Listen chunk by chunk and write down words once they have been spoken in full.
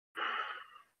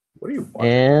What are you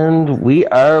watching? And we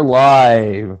are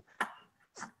live.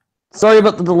 Sorry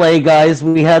about the delay, guys.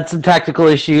 We had some technical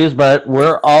issues, but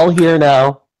we're all here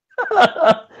now.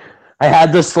 I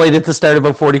had this slated to start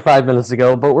about 45 minutes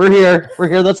ago, but we're here. We're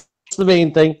here. That's the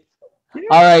main thing. Yeah.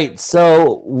 All right,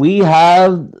 so we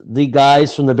have the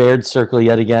guys from the Baird Circle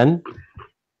yet again.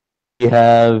 We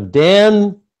have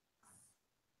Dan.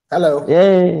 Hello.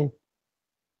 Yay.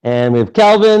 And we have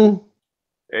Calvin.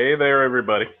 Hey there,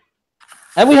 everybody.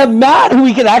 And we have Matt, who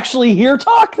we can actually hear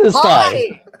talk this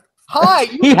time. Hi,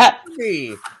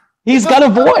 He's got a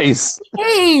voice.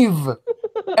 Dave! And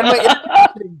my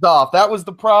internet off. That was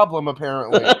the problem,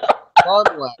 apparently.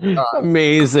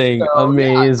 Amazing. So,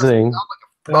 amazing.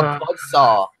 Yeah, like a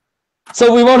buzzsaw.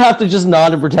 So we won't have to just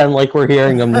nod and pretend like we're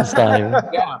hearing them this time.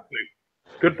 Yeah.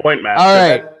 Good point, Matt. All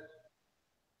right.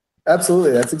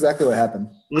 Absolutely. That's exactly what happened.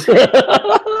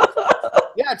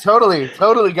 Yeah, totally.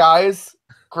 Totally, guys.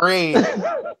 Great.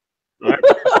 Right.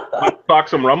 Let's talk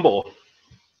some Rumble.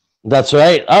 That's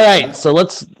right. All right, so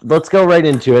let's go right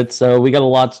into it. So we got a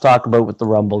lot to talk about with the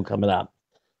Rumble coming up.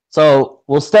 So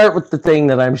we'll start with the thing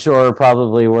that I'm sure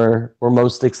probably we're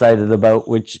most excited about,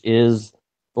 which is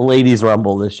the Ladies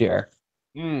Rumble this year.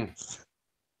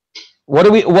 What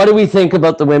do we think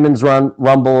about the Women's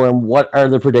Rumble, and what are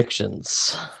the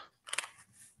predictions?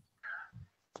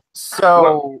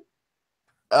 So.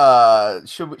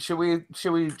 Should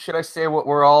I say what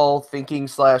we're all thinking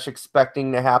 /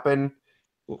 expecting to happen?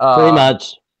 Pretty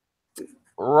much.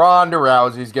 Ronda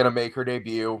Rousey's gonna make her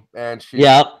debut, and she's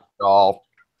all.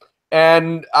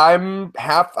 And I'm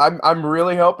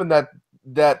really hoping that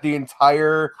the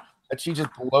entire that she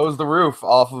just blows the roof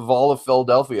off of all of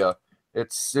Philadelphia.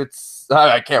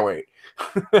 I can't wait.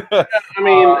 I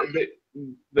mean.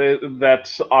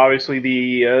 That's obviously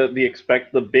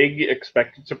the big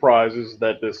expected surprise is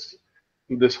that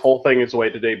this whole thing is the way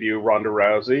to debut Ronda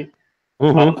Rousey.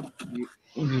 Mm-hmm.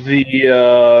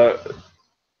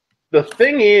 The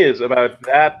thing is about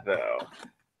that though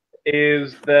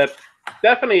is that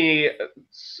Stephanie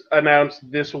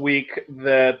announced this week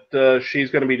that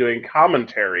she's going to be doing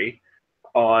commentary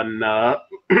on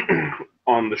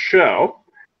on the show,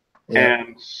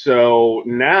 and so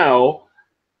now.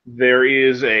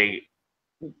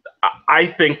 I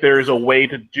think there is a way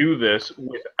to do this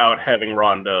without having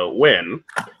Ronda win.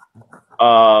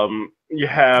 You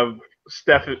have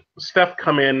Steph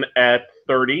come in at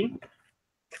 30,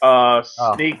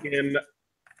 sneak in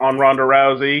on Ronda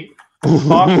Rousey,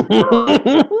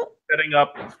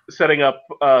 setting up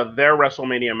their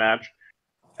WrestleMania match,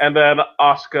 and then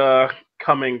Asuka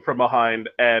coming from behind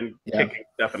and kicking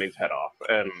Stephanie's head off.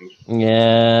 And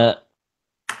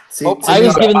See, I'm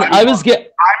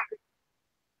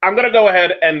gonna go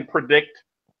ahead and predict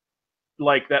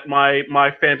like that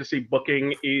my fantasy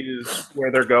booking is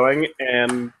where they're going,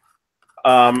 and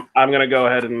I'm gonna go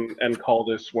ahead and call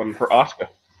this one for Asuka.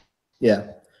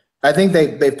 Yeah, I think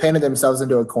they've painted themselves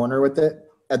into a corner with it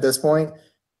at this point.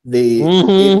 She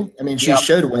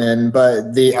should win,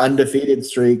 but the undefeated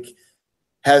streak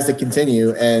has to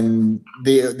continue, and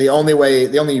the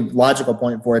only logical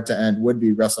point for it to end would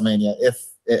be WrestleMania if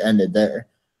it ended there.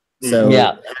 So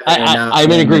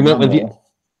I'm in agreement with you.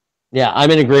 Yeah, I'm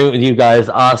in agreement with you guys.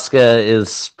 Asuka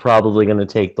is probably going to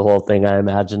take the whole thing. I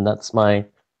imagine that's my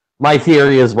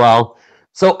theory as well.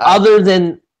 So other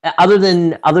than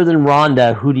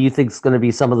Ronda, who do you think is going to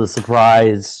be some of the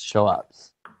surprise show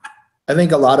ups? I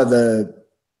think a lot of the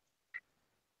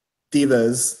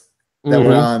divas that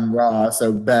were on Raw.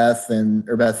 So Beth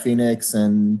Phoenix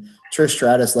and Trish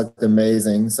Stratus looked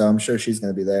amazing. So I'm sure she's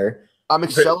going to be there. I'm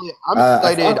excited.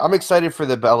 I'm excited for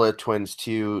the Bella twins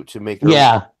to make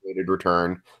their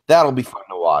return. That'll be fun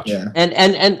to watch. Yeah. And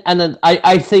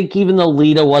I think even though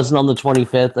Lita wasn't on the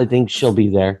 25th, I think she'll be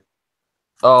there.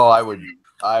 Oh, I would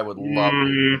love her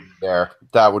to be there.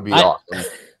 That would be awesome.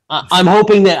 I'm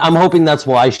hoping that's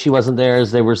why she wasn't there,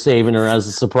 as they were saving her as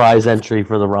a surprise entry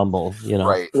for the Rumble. You know,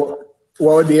 right?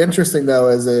 What would be interesting though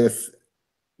is if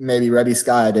maybe Rebby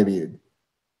Sky debuted,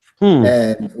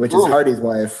 and which is Hardy's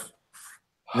wife.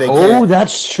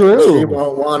 That's true. She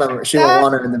won't want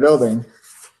her in the building.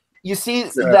 You see,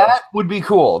 that would be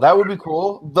cool. That would be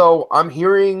cool. Though I'm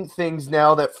hearing things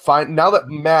now that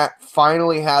Matt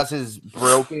finally has his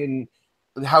broken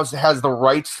has the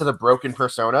rights to the broken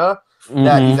persona.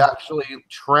 That he's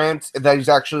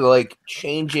actually like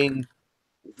changing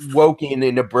Woken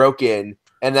into Broken,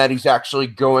 and that he's actually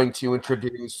going to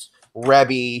introduce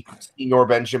Rebby, Senor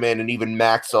Benjamin, and even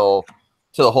Maxwell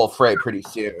to the whole fray pretty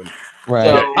soon. Right.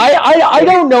 So, I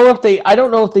don't know if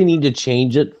they need to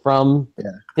change it from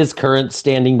his current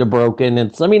standing to Broken.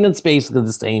 It's basically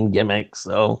the same gimmick.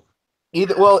 So I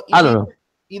don't know.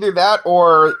 either that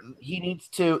or he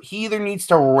either needs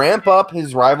to ramp up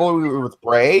his rivalry with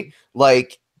Bray,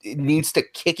 like it needs to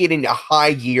kick it into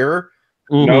high gear.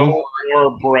 No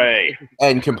more Bray.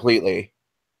 And completely.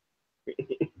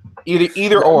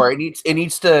 Either or. It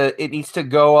needs to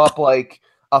go up like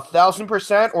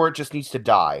 1,000%, or it just needs to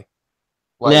die.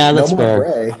 Like, yeah, that's no more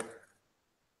fair.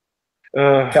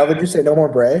 Bray. Cal, did you say no more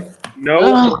Bray? No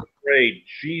more Bray.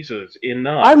 Jesus,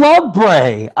 enough. I love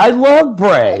Bray.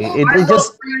 It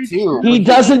just he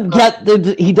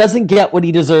doesn't get what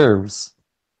he deserves.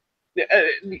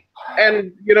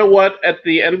 And you know what? At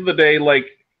the end of the day, like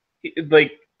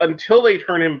until they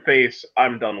turn him face,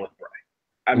 I'm done with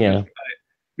Bray.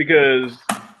 Because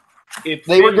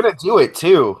they were gonna do it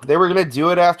too. They were gonna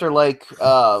do it after like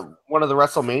one of the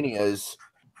WrestleManias,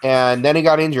 and then he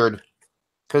got injured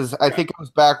because I think it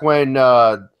was back when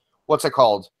what's it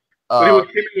called? But he was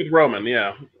teaming with Roman,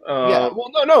 yeah.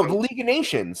 Well, no, the League of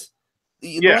Nations.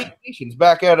 The League of Nations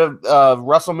back at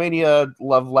WrestleMania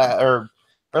or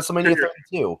WrestleMania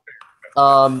 32.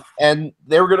 And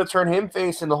they were going to turn him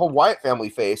face and the whole Wyatt family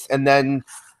face, and then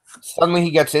suddenly he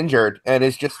gets injured and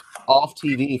is just off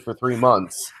TV for 3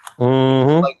 months.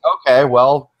 Mm-hmm. Like, okay,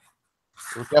 well,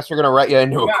 I guess we're going to write you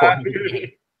into a corner.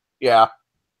 Yeah.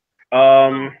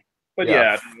 But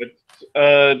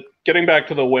it's, getting back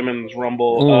to the women's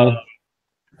Rumble,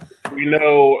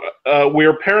 we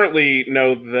apparently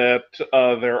know that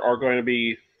there are going to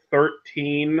be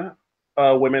 13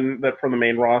 women that from the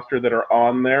main roster that are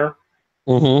on there.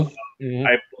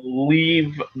 I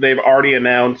believe they've already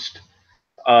announced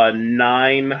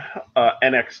 9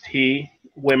 NXT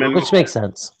women, which makes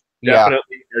sense. They're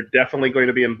definitely going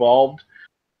to be involved,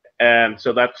 and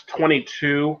so that's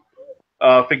 22.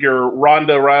 Figure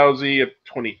Ronda Rousey at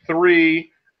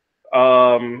 23.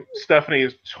 Stephanie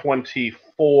is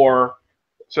 24.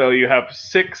 So you have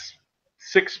six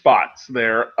spots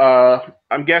there.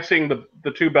 I'm guessing the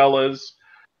two Bellas,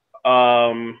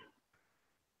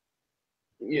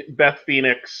 Beth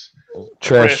Phoenix,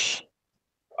 Trish.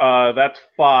 That's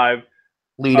 5.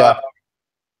 Lita.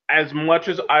 As much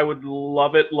as I would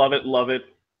love it,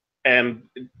 and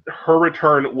her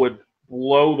return would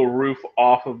blow the roof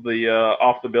off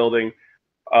the building,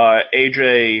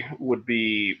 AJ would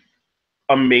be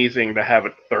amazing to have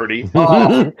at 30. We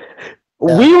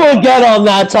will get on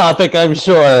that topic, I'm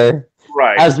sure.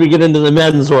 Right. As we get into the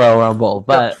men's Royal Rumble,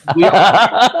 but all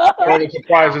the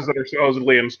surprises that are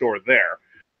supposedly in store there.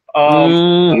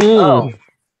 Well,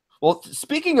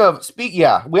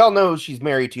 we all know who she's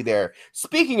married to there.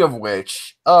 Speaking of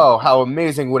which, how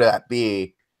amazing would that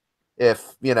be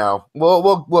if,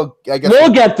 we'll I guess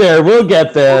we'll get there.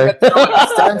 Stay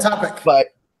on topic. But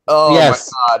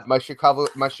yes. My God,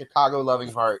 my Chicago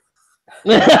loving heart.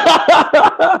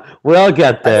 We'll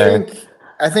get there.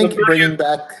 I think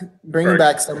bringing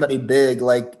back somebody big,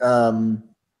 like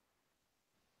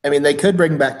they could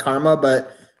bring back Karma,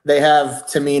 but they have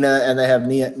Tamina and they have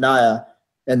Nia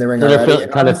in the ring already.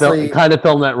 Kind of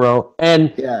filling that role.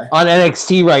 And on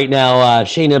NXT right now,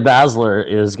 Shayna Baszler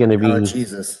is going to be. Oh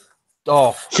Jesus!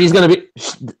 Oh, she's going to be.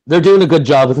 They're doing a good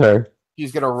job with her.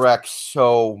 She's going to wreck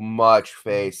so much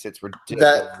face. It's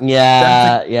ridiculous.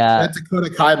 That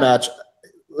Dakota Kai match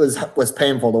was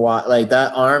painful to watch. Like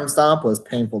that arm stomp was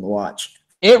painful to watch.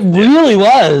 It really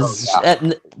was.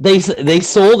 They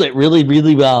sold it really,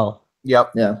 really well.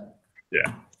 Yep.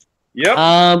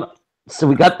 Yeah. So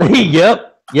we got the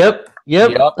yep. Yep.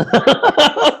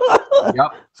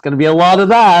 It's going to be a lot of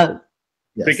that.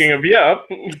 Yes. Speaking of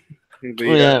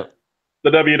the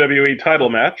WWE title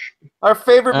match. Our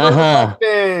favorite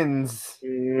weapons.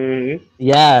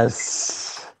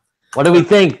 Yes. What do we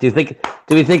think? Do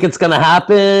we think it's going to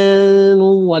happen?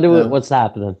 What's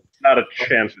happening? Not a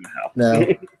chance in hell.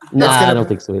 No. I don't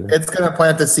think so either. It's going to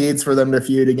plant the seeds for them to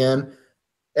feud again.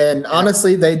 And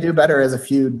honestly, they do better as a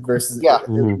feud versus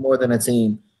more than a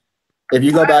team. If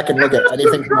you go back and look at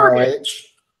anything from ROH.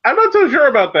 I'm not so sure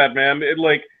about that, man.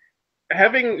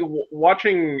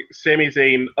 Watching Sami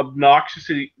Zayn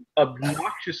obnoxiously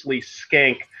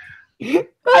skank.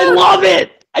 I love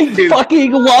it. I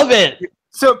fucking love it.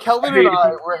 So Kelvin and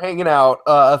I were hanging out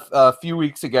a few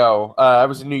weeks ago. I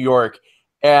was in New York,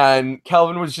 and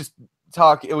Kelvin was just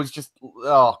talking. It was just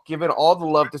giving all the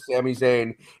love to Sami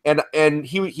Zayn, and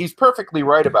he's perfectly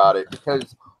right about it,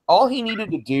 because all he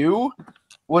needed to do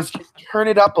was just turn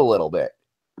it up a little bit.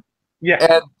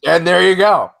 Yeah, and there you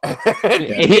go.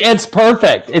 It's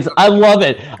perfect. I love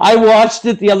it. I watched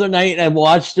it the other night, and I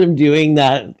watched him doing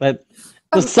that, but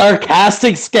the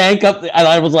sarcastic skank up, and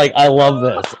I was like, I love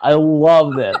this.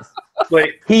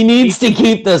 Like, he needs to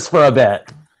keep this for a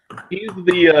bit. He's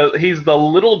the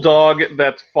little dog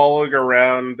that's following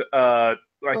around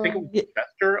I think it was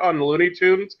Chester on Looney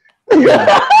Tunes.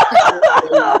 Yeah. The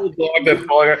little dog that's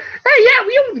falling. Hey, yeah,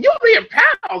 you'll be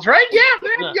pals, right? Yeah,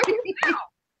 man, you'll be pals.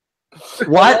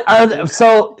 What are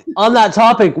so on that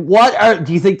topic?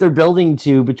 Do you think they're building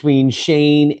to between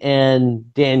Shane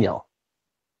and Daniel?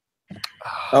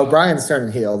 Oh, Brian's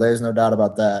turning heel. There's no doubt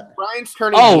about that. Brian's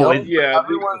turning heel. Yeah.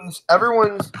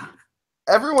 Everyone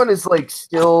is like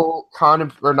still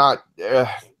or not.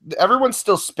 Everyone's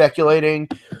still speculating.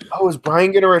 Oh, is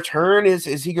Brian going to return? Is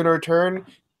he going to return?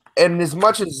 And as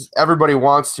much as everybody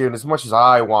wants to, and as much as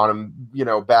I want him,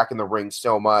 back in the ring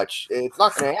so much, it's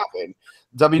not going to happen.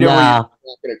 WWE is not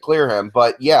going to clear him,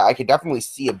 but yeah, I could definitely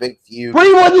see a big feud.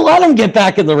 Brie wouldn't let him get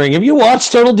back in the ring. Have you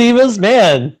watched Total Divas,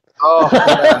 man? Oh,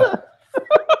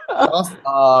 Yeah.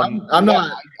 I'm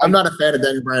not a fan of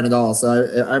Daniel Bryan at all,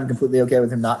 so I'm completely okay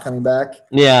with him not coming back.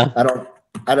 Yeah, I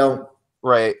don't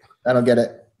right. I don't get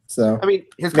it. So I mean,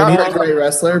 he's a great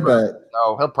wrestler, but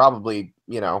he'll probably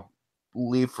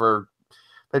leave for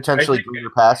potentially greener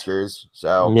pastures.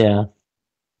 So yeah.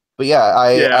 But yeah,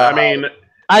 I mean,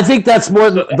 I think that's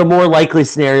the more likely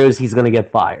scenario is he's going to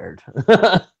get fired.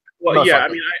 Well, yeah, I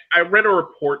mean, I read a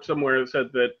report somewhere that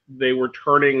said that they were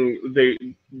going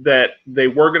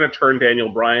to turn Daniel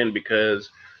Bryan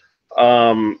because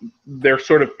they're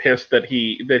sort of pissed that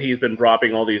he's been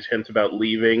dropping all these hints about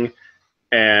leaving,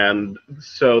 and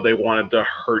so they wanted to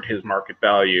hurt his market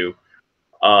value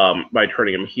by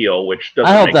turning him heel, which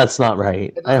doesn't. I hope that's not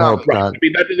right. I hope not. I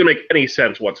mean, that doesn't make any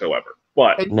sense whatsoever.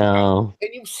 But no, and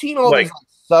you've seen all these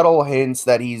subtle hints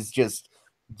that he's just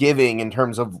giving in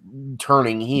terms of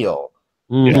turning heel.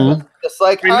 Mm-hmm. It's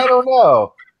like, I don't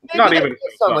know. Maybe not that even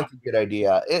does sound like a good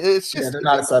idea. It's just they're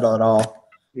not subtle at all.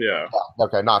 Yeah.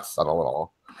 Okay, not subtle at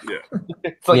all. Yeah.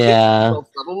 It's like it's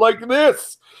subtle like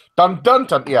this. Dun dun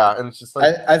dun. Yeah, and it's just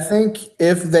like I think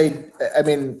if they, I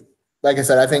mean, like I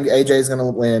said, I think AJ is going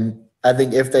to win. I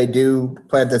think if they do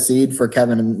plant the seed for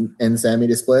Kevin and Sammy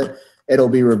to split, it'll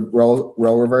be role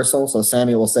reversal. So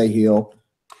Sammy will say heel.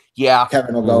 Yeah.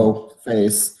 Kevin will go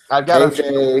face. I've got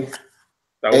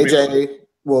AJ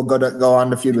will go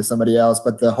on to feud with somebody else,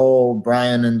 but the whole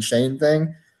Brian and Shane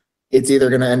thing, it's either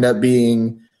going to end up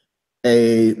being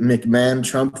a McMahon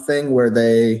Trump thing where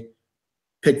they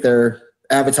pick their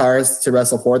avatars to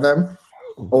wrestle for them,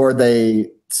 or they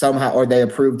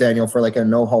approve Daniel for like a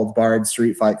no holds barred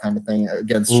street fight kind of thing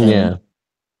against Shane. Yeah,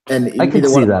 and I can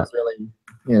see that.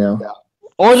 Really,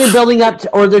 Or they're building up,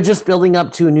 or they're just building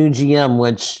up to a new GM,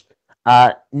 which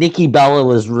Nikki Bella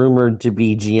was rumored to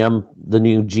be the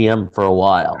new GM for a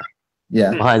while.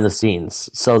 Yeah, behind the scenes.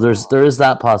 So there is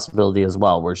that possibility as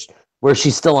well, where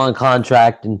she's still on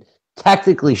contract and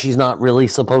technically she's not really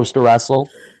supposed to wrestle.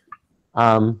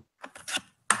 So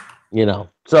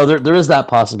there is that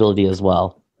possibility as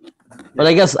well. But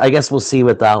I guess we'll see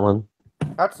with that one.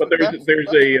 But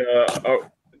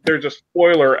there's a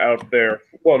spoiler out there.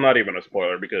 Well, not even a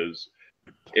spoiler because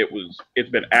it's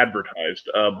been advertised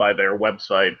by their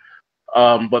website.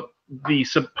 But the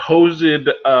supposed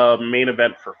main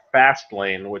event for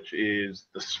Fastlane, which is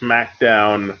the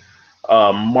SmackDown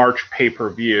March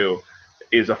pay-per-view,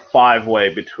 is a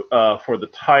 5-way for the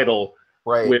title.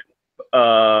 Right. With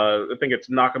I think it's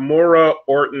Nakamura,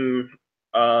 Orton,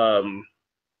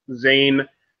 Zayn,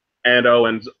 and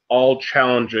Owens all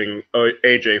challenging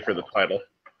AJ for the title.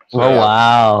 So,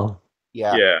 wow.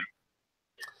 Yeah. Yeah.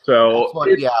 So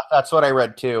that's what I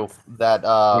read too. That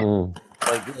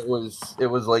like it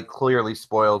was like clearly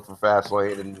spoiled for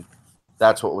Fastlane, and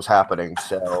that's what was happening.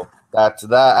 So that's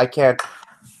that. I can't.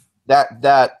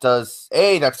 That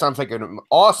sounds like an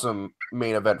awesome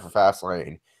main event for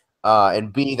Fastlane,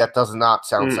 and B, that does not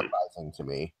sound surprising to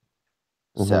me.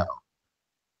 Mm-hmm. So.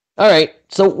 All right.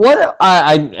 So what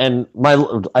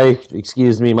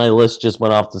excuse me, my list just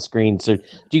went off the screen. So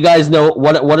do you guys know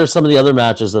what are some of the other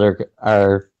matches that are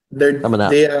coming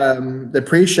up? The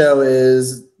pre-show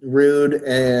is Rude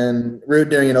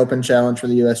doing an open challenge for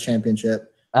the U.S.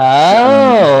 Championship.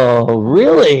 Oh,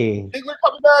 really? Ziggler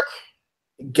coming back.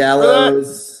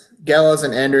 Gallows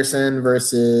and Anderson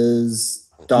versus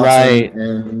Dawson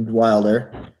and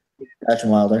Wilder. Action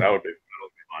Wilder. That would be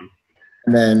fun.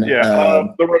 And then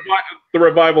the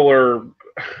Revival are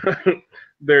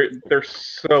they're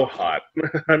so hot.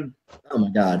 Oh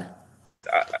my god!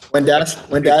 When Dash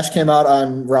came out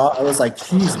on Raw, I was like,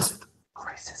 Jesus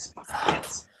Christ!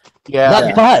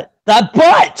 That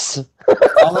butt.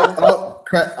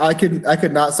 I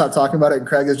could not stop talking about it, and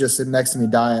Craig is just sitting next to me,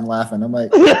 dying, laughing. I'm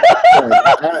like,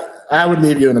 I would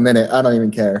leave you in a minute. I don't even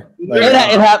care. Like,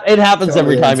 it happens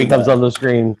every time he comes on the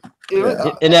screen.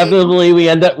 Yeah. Inevitably, we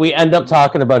end up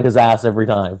talking about his ass every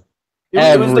time.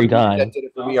 Every the time. that did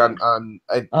it for me on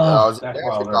I Oh, was actually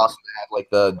awesome to have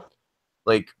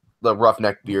like the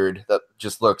roughneck beard that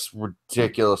just looks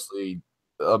ridiculously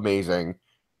amazing.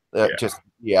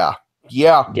 Yeah.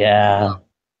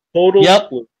 Total Yep.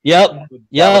 fluke. Yep.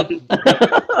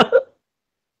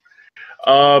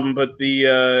 But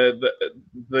the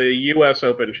U.S.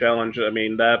 Open Challenge, I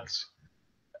mean, that's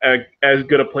as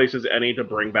good a place as any to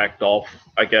bring back Dolph,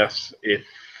 I guess, if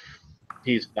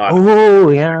he's not. Oh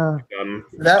yeah. Done.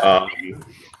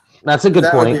 That's a good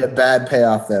that point. would be a bad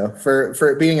payoff though for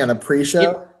it being on a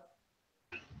pre-show.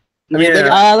 I mean,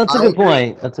 that's a good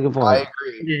point. That's a good point. I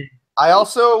agree. I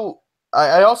also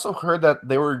heard that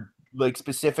they were like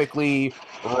specifically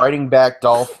writing back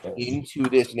Dolph into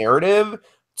this narrative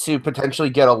to potentially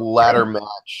get a ladder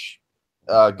match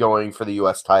going for the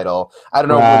U.S. title. I don't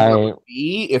know when that would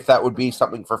be, if that would be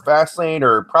something for Fastlane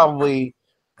or probably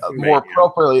more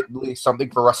appropriately something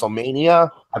for WrestleMania.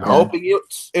 I'm hoping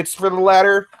it's for the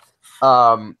latter.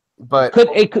 But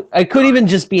it could even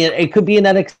just be it could be an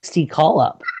NXT call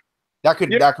up. That could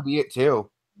be it too.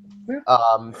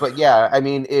 But yeah, I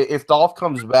mean, if Dolph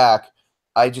comes back,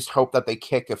 I just hope that they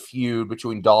kick a feud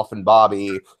between Dolph and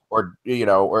Bobby, or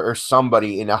or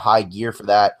somebody in a high gear for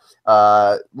that,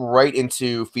 right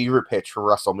into fever pitch for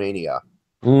WrestleMania.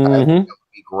 I think that would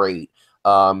be great.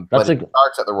 But it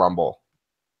starts at the Rumble.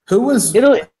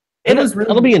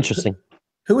 It'll be interesting.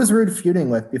 Who was Rude feuding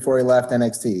with before he left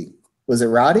NXT? Was it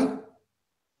Roddy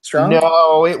Strong?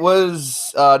 No, it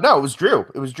was Drew.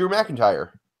 It was Drew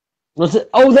McIntyre. Was it?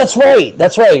 Oh, that's right.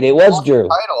 That's right. It was Drew.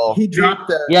 He dropped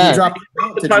the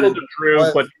the title to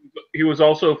Drew, but he was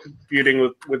also feuding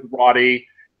with Roddy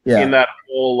in that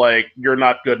whole like you're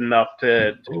not good enough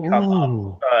to come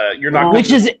up. You're not.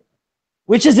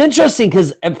 Which is interesting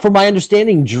because, from my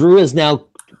understanding, Drew is now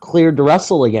cleared to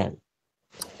wrestle again.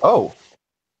 Oh,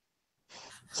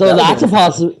 so that's a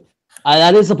possibility.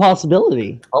 That is a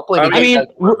possibility. Hopefully,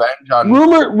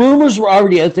 rumors were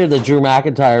already out there that Drew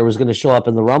McIntyre was going to show up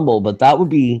in the Rumble, but that would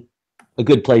be a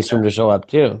good place for him to show up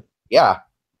too. Yeah.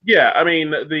 Yeah, I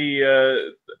mean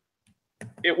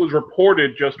it was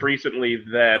reported just recently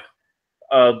that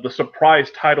the surprise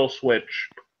title switch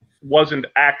wasn't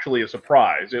actually a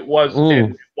surprise. It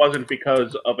wasn't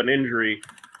because of an injury.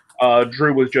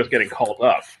 Drew was just getting called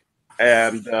up,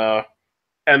 and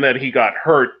then he got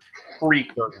hurt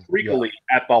freakily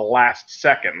at the last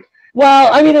second.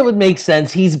 Well, I mean, it would make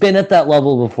sense. He's been at that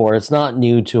level before. It's not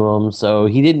new to him, so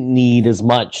he didn't need as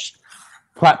much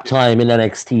prep time in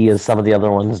NXT as some of the other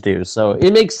ones do. So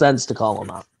it makes sense to call him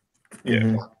up.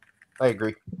 Yeah, I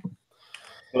agree.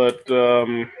 But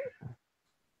then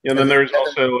there's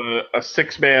also a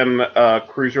 6-man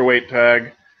cruiserweight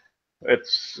tag.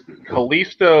 It's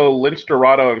Kalisto, Lince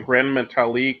Dorado, and Grand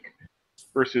Metalik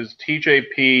versus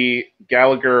TJP,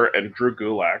 Gallagher, and Drew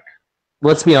Gulak.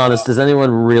 Let's be honest. Does anyone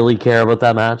really care about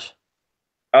that match?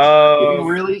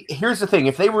 Here's the thing.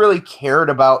 If they really cared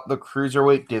about the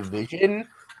cruiserweight division,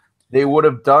 they would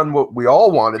have done what we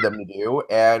all wanted them to do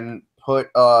and put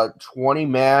a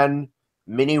 20-man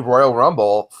mini Royal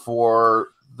Rumble for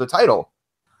the title.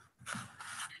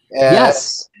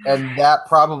 Yes. And that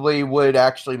probably would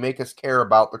actually make us care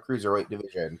about the cruiserweight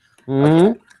division.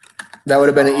 Mm-hmm. That would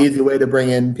have been an easy way to bring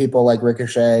in people like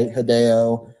Ricochet,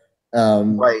 Hideo,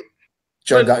 right,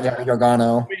 Johnny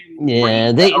Gargano.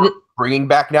 Yeah, bringing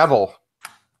back Neville.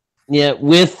 Yeah,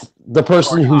 with the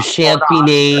person who shan't be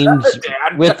named,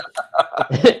 with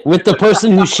the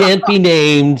person who shan't be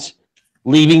named,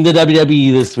 leaving the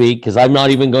WWE this week because I'm not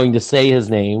even going to say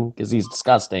his name because he's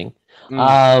disgusting.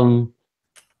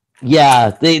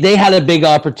 Yeah, they had a big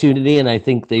opportunity and I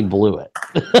think they blew it.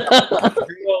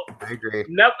 I agree.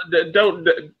 Don't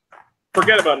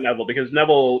forget about Neville because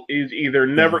Neville is either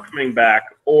never coming back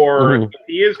or if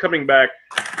he is coming back,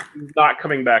 he's not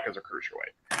coming back as a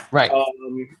cruiserweight. Right.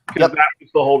 Because that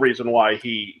was the whole reason why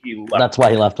he left. That's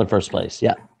why he left in the first place.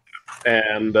 Yeah.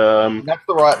 And that's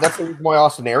the reason why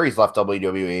Austin Aries left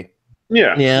WWE.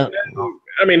 Yeah. Yeah.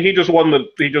 I mean, he just won the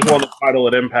title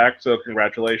at Impact, so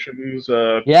congratulations.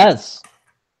 Yes.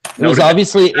 It was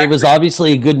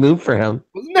obviously a good move for him.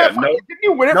 Wasn't that didn't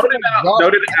you win it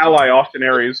noted ally Austin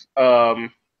Aries.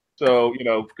 So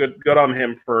good on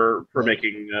him for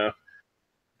making a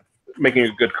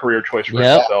good career choice for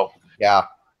himself. Yeah.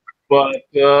 But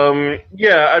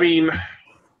I mean,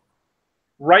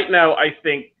 right now I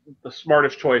think the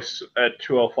smartest choice at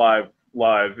 205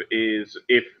 Live is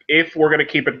if we're going to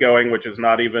keep it going, which is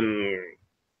not even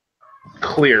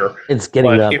clear. It's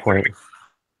getting to that point.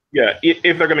 Yeah,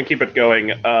 if they're going to keep it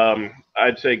going,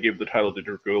 I'd say give the title to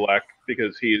Drew Gulak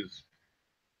because he's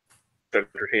an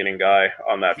entertaining guy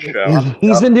on that show.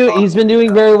 He's been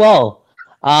doing very well.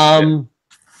 And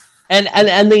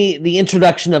the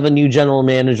introduction of a new general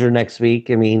manager next week.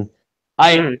 I mean,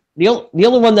 the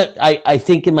only one that I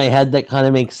think in my head that kind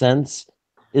of makes sense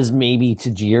is maybe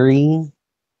Tajiri.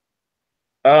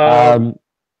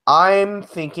 I'm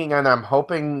thinking, and I'm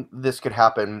hoping this could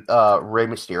happen. Rey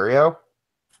Mysterio.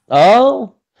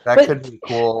 Oh, that could be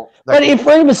cool. But if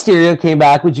Rey Mysterio came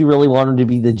back, would you really want him to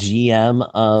be the GM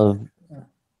of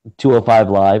 205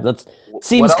 Live? That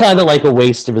seems kind of like a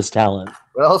waste of his talent.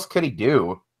 What else could he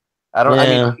do? I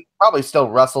mean, he probably still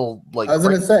wrestle like. I was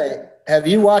gonna say, have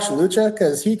you watched Lucha?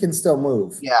 Because he can still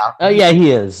move. Yeah. Oh yeah,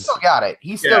 he is. Still got it.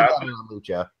 He's still got it on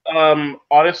Lucha.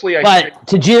 Honestly,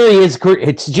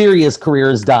 Tajiri's career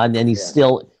is done, and he's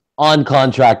still on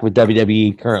contract with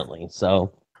WWE currently.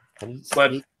 So,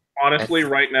 but honestly,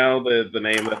 right now, the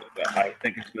name that I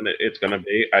think it's gonna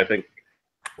be, I think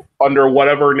under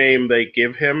whatever name they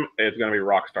give him, it's gonna be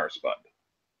Rockstar Spud.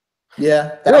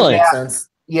 Yeah, that makes sense.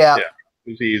 Yeah.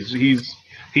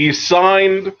 He's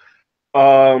signed.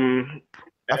 I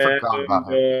forgot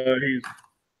about him. He's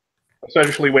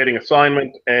essentially waiting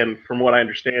assignment, and from what I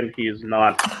understand, he is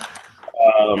not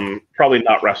probably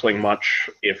not wrestling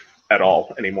much, if at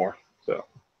all, anymore. So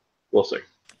we'll see.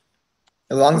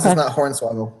 As long as it's not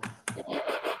Hornswoggle.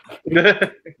 Right.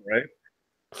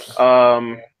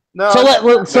 No.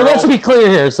 So let's be clear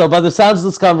here. So by the sounds of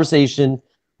this conversation,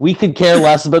 we could care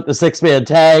less about the 6-man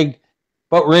tag,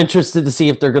 but we're interested to see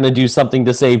if they're going to do something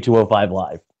to save 205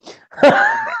 Live.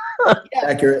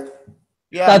 Accurate.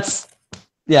 Yeah. That's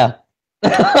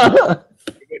Going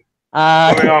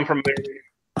on from there,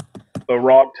 the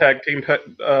Raw tag team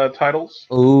titles.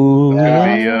 Ooh.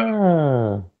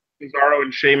 Cesaro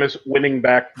and Sheamus winning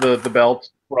back the belt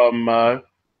from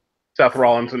Seth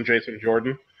Rollins and Jason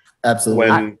Jordan.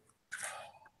 Absolutely.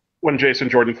 When Jason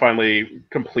Jordan finally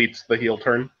completes the heel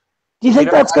turn. Do you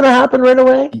think that's going to happen right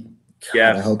away?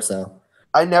 Yeah, I hope so.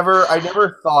 I never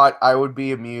thought I would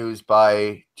be amused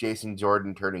by Jason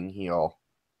Jordan turning heel,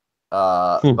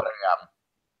 but I am.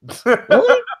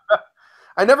 Really?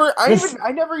 I never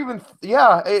even.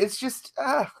 Yeah, it's just.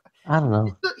 I don't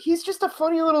know. He's just a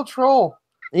funny little troll.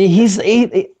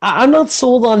 I'm not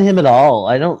sold on him at all.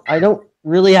 I don't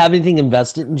really have anything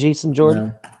invested in Jason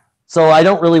Jordan, so I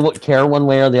don't really care one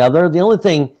way or the other. The only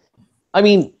thing, I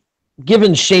mean,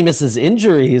 given Sheamus's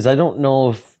injuries, I don't know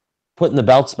if putting the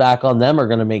belts back on them are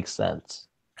going to make sense.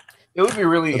 It would be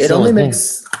really. It only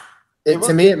makes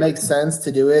to me. It makes sense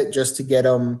to do it just to get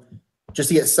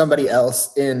somebody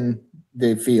else in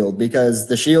the field, because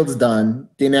the Shield's done.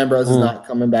 Dean Ambrose is not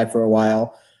coming back for a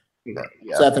while. Yeah.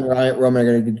 Seth and Roman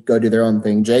are going to go do their own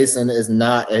thing. Jason is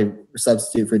not a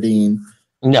substitute for Dean.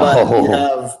 No,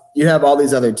 but you have all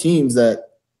these other teams that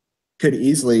could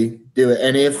easily do it.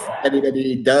 And if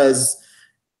WWE does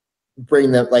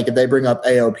bring them, like if they bring up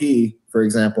AOP, for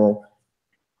example,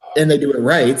 and they do it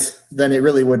right, then it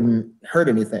really wouldn't hurt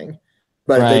anything.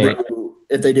 But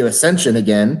if they do Ascension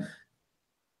again,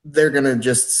 they're gonna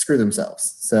just screw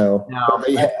themselves. So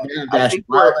they have Dash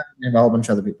Wilder and a whole bunch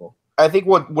of other people. I think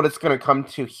what it's going to come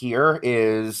to here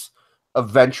is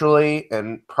eventually,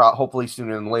 and hopefully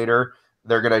sooner than later,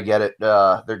 they're going to get it.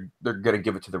 They're going to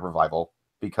give it to the Revival,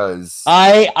 because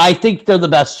I think they're the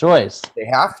best choice. They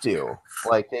have to.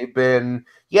 Like they've been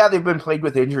plagued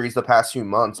with injuries the past few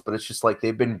months, but it's just like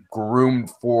they've been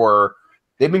groomed for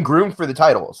the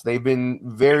titles. They've been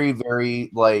very,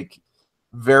 very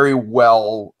very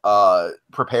well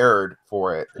prepared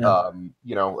for it. Yeah.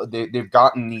 They've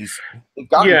gotten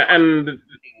and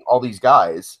all these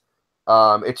guys.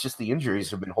 It's just the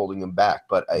injuries have been holding them back,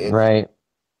 but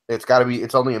it's got to be.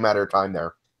 It's only a matter of time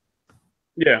there.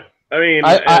 Yeah, I mean,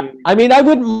 I mean, I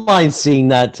wouldn't mind seeing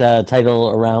that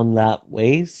title around that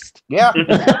waist. Yeah,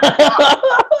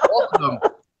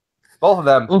 both of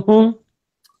them. Mm-hmm.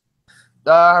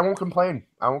 I won't complain.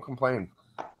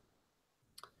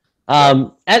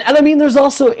 And I mean, there's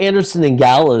also Anderson and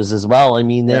Gallows as well. I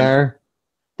mean,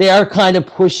 they are kind of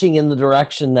pushing in the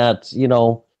direction that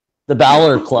the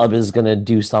Balor Club is going to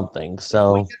do something.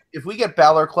 So if we get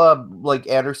Balor Club like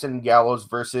Anderson and Gallows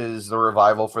versus the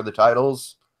Revival for the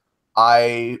titles,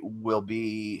 I will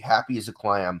be happy as a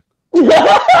clam with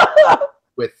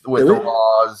the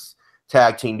Raw's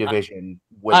tag team division.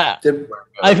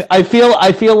 I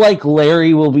feel like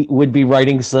Larry would be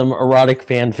writing some erotic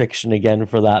fan fiction again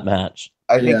for that match.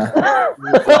 I think.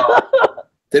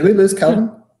 Did we lose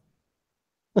Kelvin?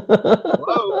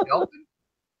 Hello, Kelvin.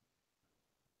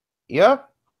 Yeah,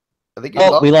 I think.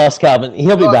 We lost Calvin.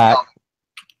 He'll be back.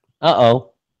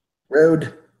 Uh-oh.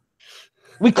 Rude.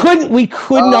 We could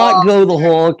not go the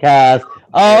whole cast.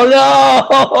 Oh no!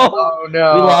 Oh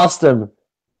no! We lost him.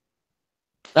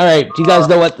 All right. Do you guys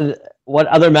know what what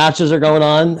other matches are going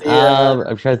on?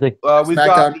 I'm trying to think. We've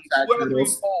got SmackDown the tag 2 out of 3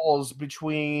 titles. falls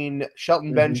between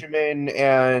Shelton Mhm. Benjamin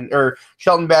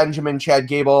Shelton Benjamin, Chad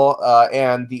Gable,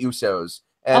 and the Usos.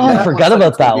 And Oh, I that forgot looks like about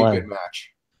it's gonna that be a one. good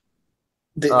match.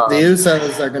 The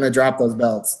Usos are going to drop those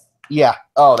belts Yeah.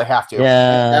 Oh, they have to.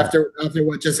 Yeah. after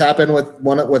what just happened with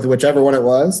whichever one it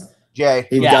was. Jay.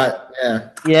 He's Yeah. got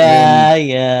Yeah.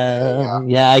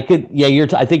 I could. Yeah,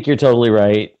 I think you're totally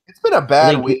right. It's been a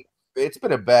bad think- week. It's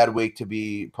been a bad week to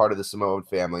be part of the Samoan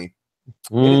family.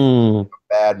 Mm.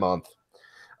 Bad month.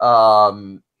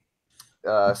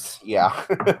 Yeah.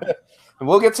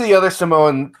 We'll get to the other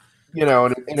Samoan,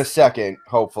 in a second,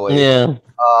 hopefully. Yeah.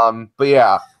 But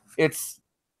yeah,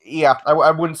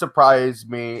 I wouldn't surprise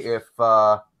me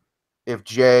if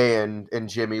Jay and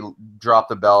Jimmy drop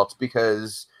the belts,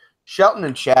 because Shelton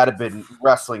and Chad have been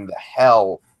wrestling the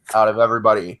hell out of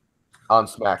everybody on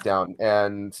SmackDown,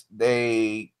 and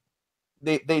they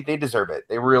deserve it.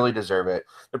 They really deserve it.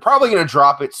 They're probably going to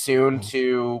drop it soon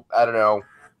to, I don't know.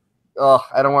 Oh,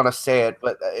 I don't want to say it,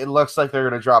 but it looks like they're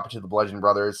going to drop it to the Bludgeon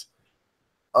Brothers.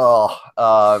 Because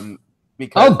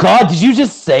Oh God, did you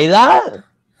just say that?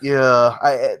 yeah,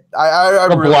 I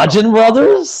The really Bludgeon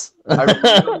Brothers? I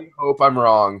really hope I'm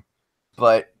wrong,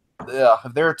 but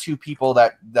if there are two people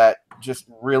that just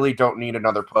really don't need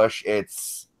another push,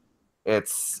 it's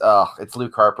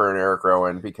Luke Harper and Eric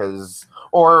Rowan, because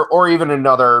or even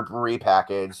another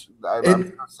repackage. I'm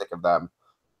so sick of them.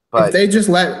 But if they just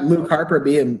let Luke Harper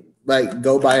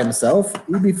go by himself,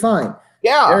 he'd be fine.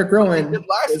 yeah, Eric Rowan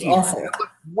is year. awful. It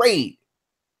looked great.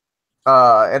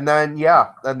 And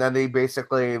then they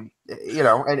basically, and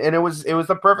it was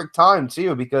the perfect time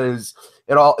too, because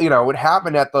it all, it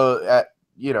happened at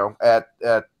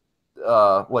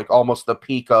like almost the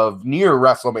peak of near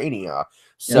WrestleMania.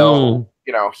 So,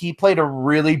 he played a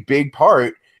really big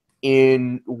part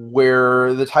in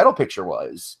where the title picture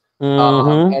was.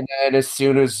 And then as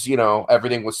soon as,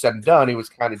 everything was said and done, he was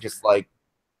kind of just like,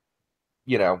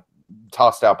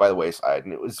 tossed out by the wayside,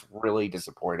 and it was really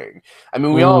disappointing. I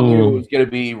mean, we all knew it was going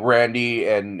to be Randy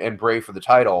and Bray for the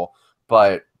title,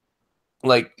 but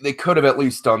like they could have at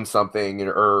least done something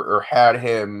or had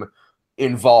him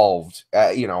involved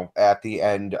at the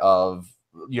end of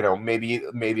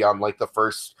maybe on like the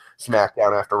first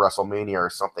SmackDown after WrestleMania or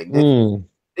something.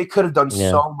 They could have done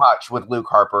so much with Luke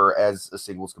Harper as a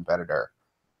singles competitor.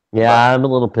 Yeah, I'm a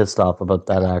little pissed off about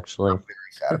that, actually. I'm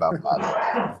very sad about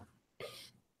that.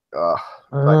 The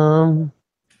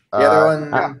other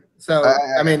one.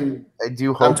 I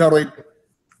do hope. I'm totally.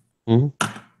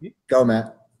 Go,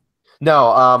 Matt.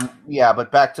 No,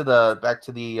 but back to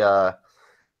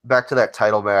that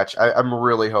title match. I'm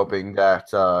really hoping that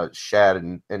Shad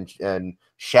and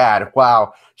Shad,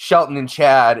 wow, Shelton and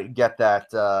Chad get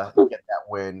that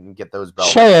win and get those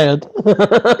belts. Chad.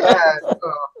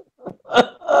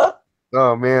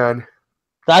 Oh man.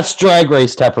 That's Drag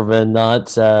Race Tepperman,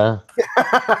 not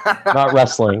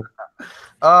wrestling.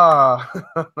 The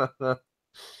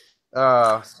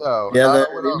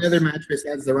other match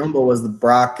besides the Rumble was the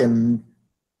Brock and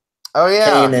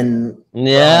Kane and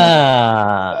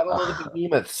Battle of the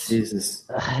Behemoths. Jesus,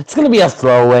 it's gonna be a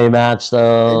throwaway match,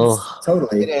 though.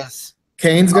 Totally, it is.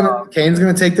 Kane's gonna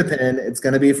take the pin. It's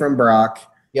gonna be from Brock.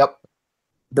 Yep.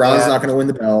 Braun's not gonna win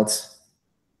the belt.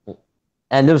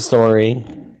 End of story.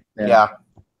 Yeah.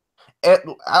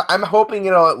 I'm hoping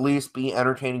it'll at least be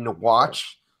entertaining to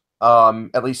watch.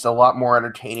 At least a lot more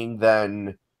entertaining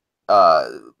than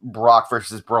Brock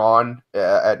versus Braun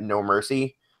at No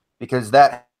Mercy, because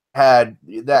that had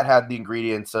the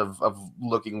ingredients of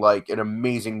looking like an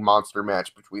amazing monster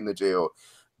match between the two,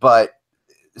 but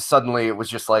suddenly it was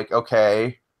just like,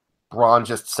 okay, Braun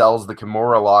just sells the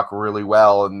Kimura lock really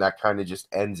well, and that kind of just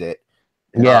ends it.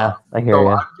 Yeah, I hear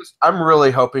you. I'm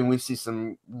really hoping we see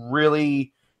some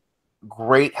really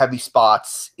great heavy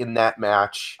spots in that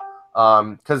match,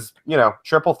 because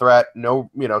triple threat, no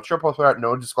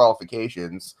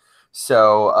disqualifications.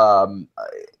 So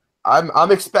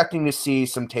I'm expecting to see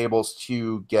some tables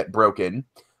to get broken.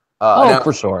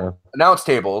 For sure. Announce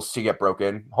tables to get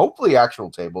broken. Hopefully,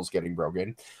 actual tables getting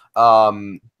broken.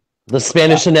 The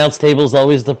Spanish announce table is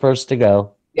always the first to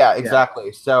go. Yeah, exactly.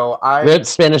 Yeah. So Rip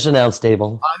Spanish announce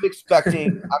table. I'm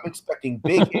expecting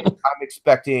big hits. I'm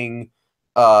expecting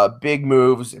big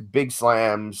moves, big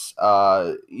slams.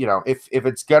 If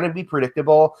it's gonna be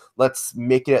predictable, let's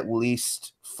make it at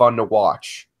least fun to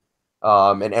watch,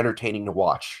 and entertaining to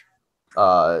watch.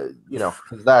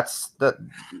 That's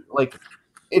like,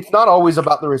 it's not always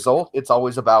about the result. It's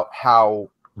always about how.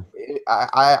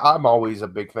 I'm always a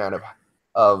big fan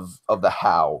of the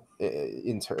how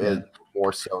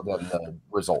more so than the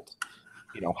result.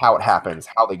 how it happens,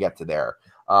 how they get to there.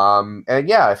 And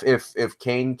yeah, if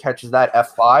Kane catches that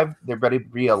F5, there better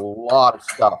be a lot of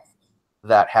stuff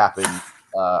that happened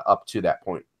up to that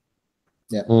point.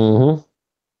 Yeah. Mm-hmm.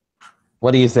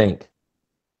 What do you think?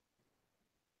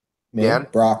 Dan?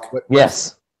 Brock.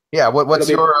 Yes. Yeah. What's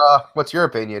your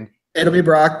opinion? It'll be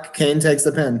Brock. Kane takes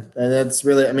the pin, and that's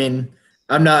really. I mean,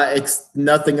 I'm not.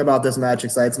 Nothing about this match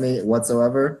excites me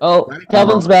whatsoever. Oh,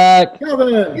 Kevin's back.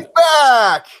 Kevin, He's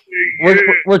back.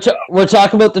 We're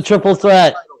talking about the triple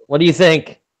threat. What do you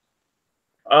think?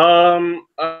 I'm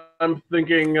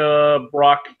thinking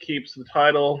Brock keeps the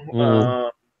title.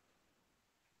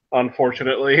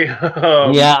 Unfortunately.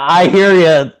 Yeah, I hear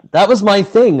you. That was my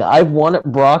thing. I've wanted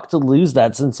Brock to lose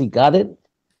that since he got it,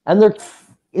 and they're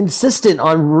insistent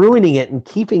on ruining it and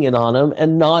keeping it on him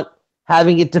and not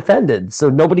having it defended, so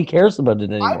nobody cares about it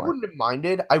anymore. I wouldn't have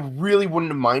minded. I really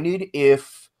wouldn't have minded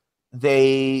if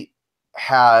they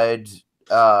had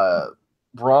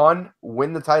Braun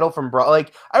win the title from Brock.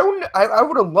 Like I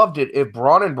would have loved it if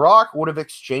Braun and Brock would have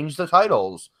exchanged the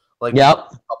titles a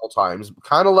couple times,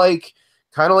 kind of like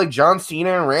John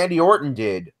Cena and Randy Orton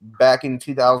did back in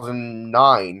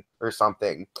 2009 or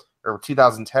something, or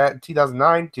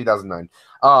 2009.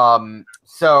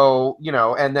 So,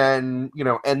 and then,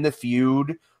 end the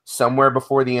feud somewhere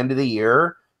before the end of the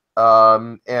year.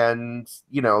 And,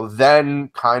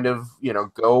 then kind of,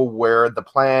 go where the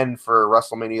plan for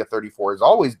WrestleMania 34 has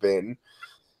always been,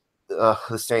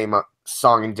 the same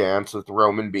song and dance with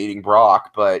Roman beating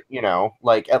Brock, but,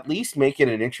 at least make it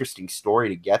an interesting story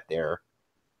to get there.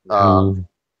 I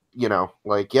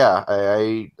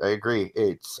agree.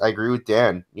 I agree with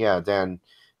Dan. Yeah, Dan,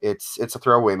 it's a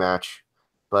throwaway match,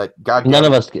 but none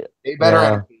of us get. They better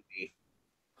entertain me.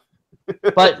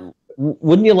 But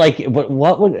wouldn't you like?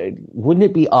 Wouldn't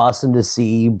it be awesome to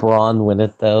see Braun win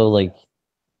it though? Like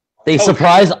they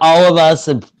surprise all of us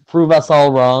and prove us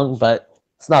all wrong, but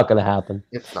it's not going to happen.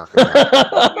 It's not going to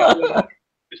happen.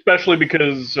 Especially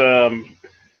because the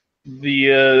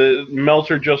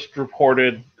Meltzer just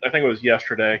reported, I think it was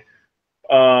yesterday,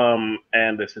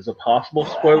 and this is a possible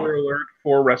spoiler alert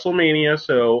for WrestleMania,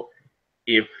 so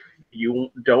if you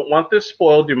don't want this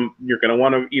spoiled, you're going to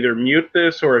want to either mute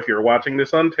this, or if you're watching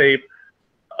this on tape,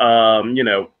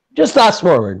 just fast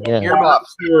forward. Yeah.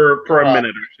 For a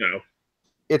minute or so.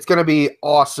 It's going to be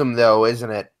awesome, though, isn't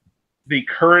it? The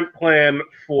current plan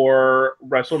for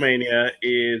WrestleMania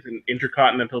is an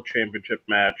Intercontinental Championship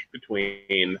match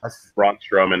between Braun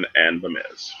Strowman and The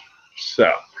Miz.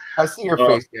 So I see your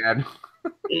face, Dan.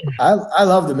 I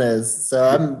love The Miz, so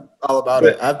I'm all about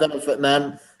it. I've been a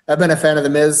fan of The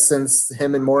Miz since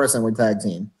him and Morrison were tag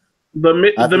team. The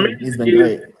Miz he's been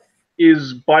great.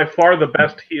 Is by far the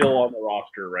best heel on the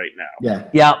roster right now.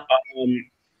 Yeah.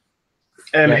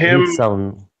 And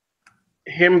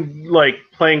him like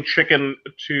playing chicken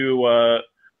to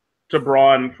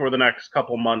Braun for the next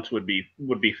couple months would be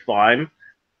fine.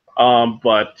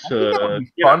 But that would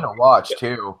be fun to watch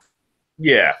too.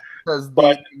 Yeah, because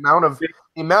the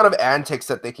amount of antics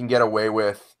that they can get away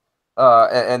with,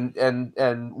 and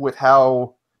with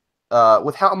how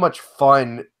much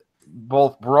fun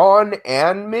both Braun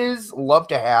and Miz love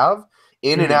to have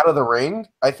in and out of the ring,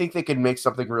 I think they can make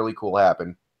something really cool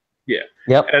happen. Yeah.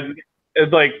 Yep. And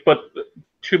but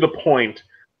to the point,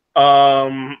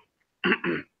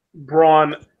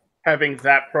 Braun having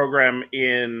that program at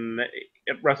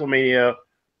WrestleMania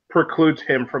precludes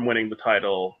him from winning the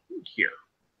title here.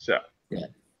 So yeah.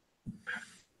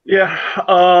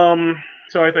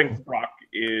 So I think Brock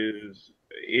is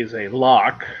a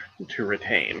lock to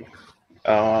retain.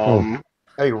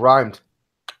 Hey, rhymed.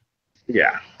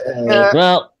 Yeah.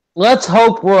 Well, let's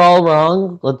hope we're all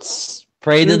wrong. Let's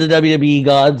pray to the WWE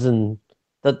gods and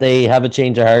that they have a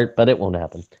change of heart, but it won't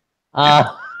happen.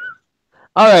 All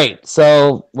right,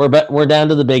 so we're down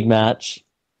to the big match.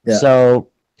 Yeah. So,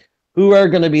 who are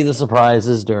going to be the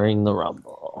surprises during the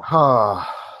Rumble?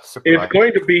 It's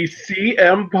going to be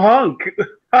CM Punk.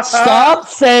 Stop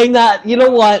saying that. You know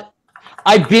what?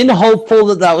 I've been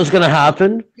hopeful that was going to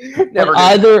happen.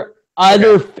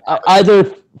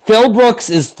 Either Phil Brooks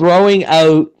is throwing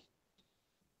out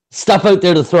stuff out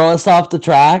there to throw us off the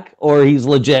track, or he's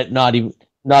legit not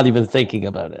even thinking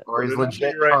about it. Or he's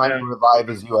legit trying to revive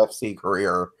his UFC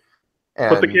career. And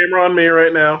put the camera on me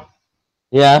right now.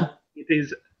 Yeah. It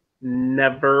is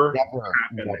never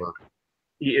happening. Never.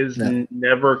 He is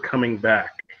never coming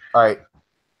back. All right.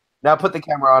 Now put the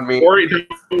camera on me. Or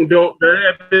don't.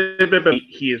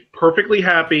 He is perfectly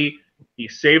happy. He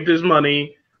saved his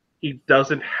money. He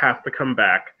doesn't have to come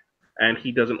back, and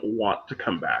he doesn't want to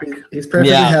come back. He's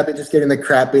perfectly happy just getting the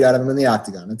crap beat out of him in the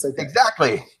octagon. It's okay.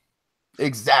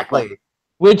 Exactly.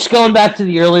 Which, going back to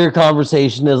the earlier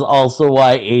conversation, is also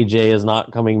why AJ is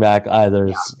not coming back either.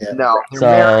 Yeah. No, they're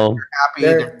So, happy.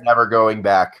 They're never going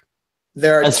back.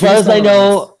 There are as two far as I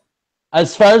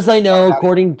songs- know,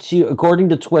 according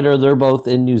to Twitter, they're both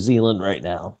in New Zealand right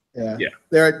now. Yeah. Yeah.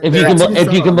 If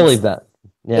you can believe that.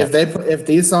 Yeah. If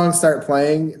these songs start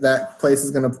playing, that place is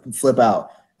gonna flip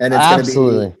out, and it's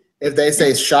Absolutely. gonna be if they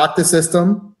say "shock the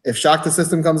system." If "shock the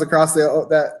system" comes across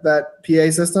that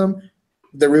PA system,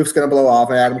 the roof's gonna blow off,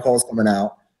 and Adam Cole's coming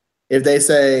out. If they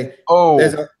say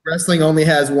wrestling only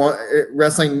has one,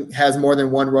 wrestling has more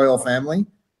than one royal family,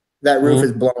 that roof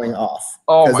is blowing off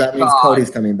because that means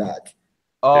Cody's coming back.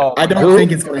 I don't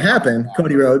think it's gonna happen,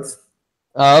 Cody Rhodes.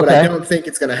 Okay. But I don't think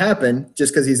it's going to happen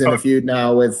just because he's in a feud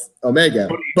now with Omega.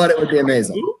 But it would be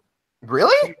amazing.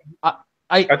 Really?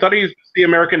 I thought he used the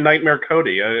American Nightmare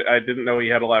Cody. I didn't know he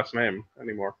had a last name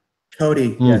anymore.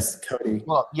 Cody, yes, Cody.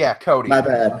 Well, yeah, Cody. My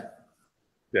bad.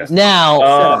 Yeah.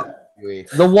 Now,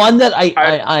 the one that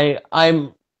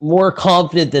I'm more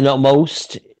confident than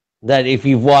most that if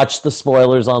you've watched the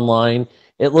spoilers online,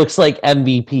 it looks like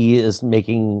MVP is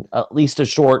making at least a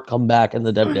short comeback in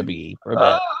the WWE for a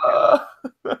bit.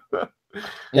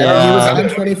 Yeah, he was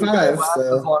on 25.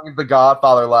 So. As long as the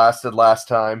Godfather lasted last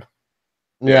time.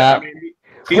 Yeah. I mean,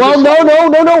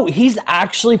 well, no. He's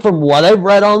actually, from what I've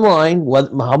read online,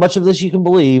 how much of this you can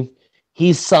believe,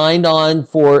 he's signed on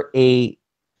for a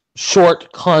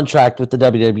short contract with the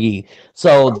WWE.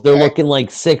 So they're looking like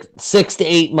six to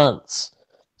 8 months.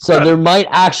 So there might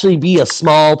actually be a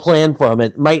small plan for him.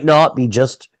 It might not be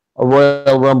just a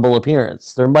Royal Rumble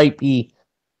appearance. There might be.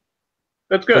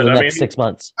 That's good. For the next 6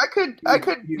 months. I could.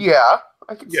 Yeah,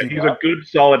 see he's that. a good,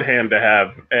 solid hand to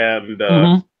have, and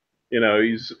you know,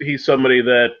 he's somebody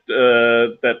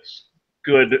that that's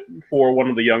good for one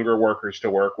of the younger workers to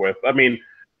work with. I mean,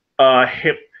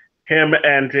 him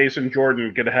and Jason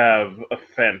Jordan could have a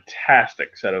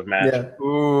fantastic set of matches. Yeah.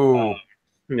 Ooh.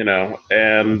 You know,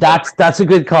 and that's a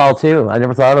good call too. I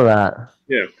never thought of that.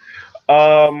 Yeah.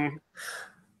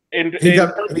 And he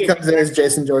comes in as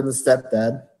Jason Jordan's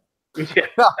stepdad. Yeah.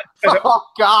 Oh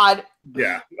God.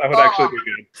 Yeah, that would actually be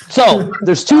good. So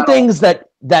there's two things that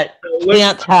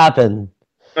can't happen.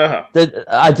 That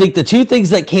I think the two things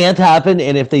that can't happen,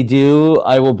 and if they do,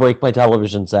 I will break my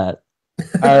television set.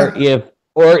 Are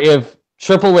if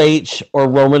Triple H or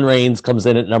Roman Reigns comes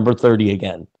in at number 30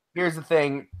 again. Here's the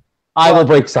thing. I will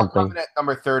break something. At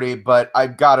number 30, but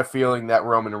I've got a feeling that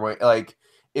Roman Reigns, like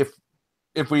if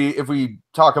we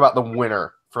talk about the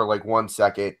winner for like 1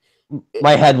 second,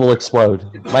 my head will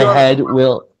explode. My head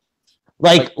will,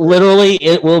 like literally,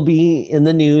 it will be in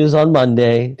the news on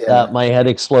Monday that my head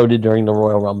exploded during the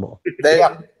Royal Rumble.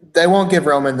 They won't give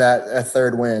Roman a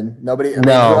third win. Nobody. I mean,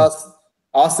 who else?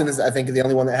 Austin is, I think, the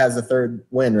only one that has a third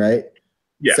win, right?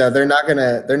 Yeah. So they're not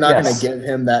gonna give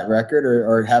him that record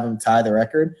or have him tie the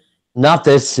record. Not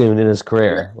this soon in his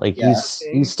career. Like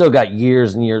he's still got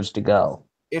years and years to go.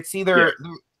 It's either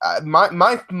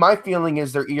my feeling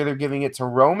is they're either giving it to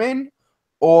Roman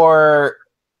or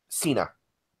Cena.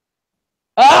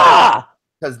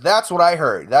 Because that's what I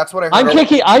heard. That's what I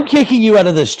heard. I'm kicking you out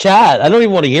of this chat. I don't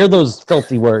even want to hear those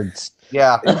filthy words.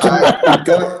 Yeah.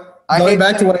 Going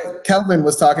back to what Kelvin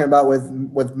was talking about with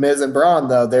Miz and Braun,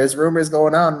 though, there's rumors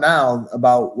going on now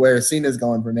about where Cena's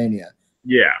going for Mania.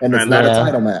 Yeah, and it's not a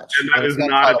title match. And that is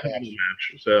not a title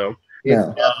match. So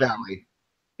yeah, definitely.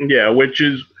 Yeah, which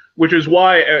is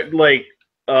why I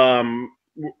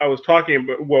was talking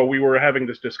about. Well, we were having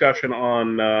this discussion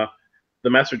on the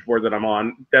message board that I'm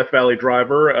on, Death Valley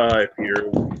Driver. If you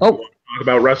want to talk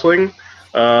about wrestling,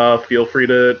 feel free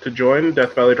to join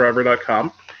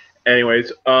deathvalleydriver.com.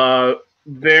 Anyways,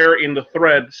 there in the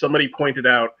thread, somebody pointed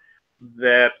out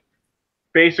that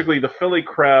basically the Philly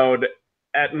crowd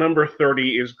at number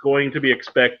 30 is going to be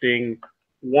expecting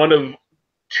one of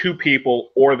two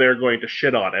people, or they're going to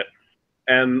shit on it.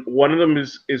 And one of them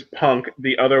is Punk,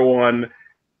 the other one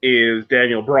is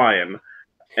Daniel Bryan.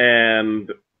 And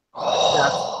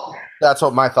that's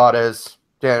what my thought is,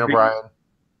 Daniel Bryan.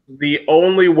 The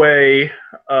only way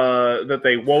that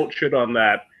they won't shit on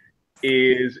that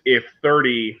is if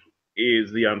 30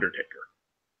 is The Undertaker.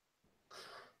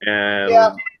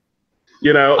 And,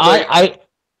 you know...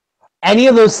 any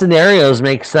of those scenarios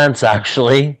make sense,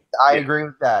 actually. I agree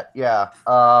with that, yeah.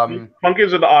 Punk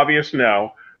is an obvious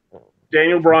no.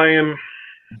 Daniel Bryan,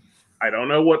 I don't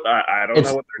know what I don't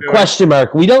know what they're doing. Question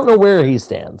mark. We don't know where he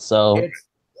stands, so...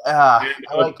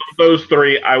 Of those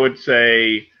three, I would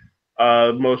say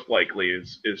most likely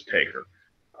is Taker.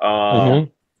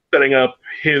 Setting up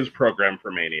his program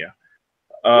for Mania,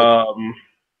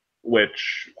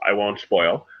 which I won't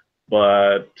spoil.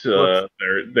 but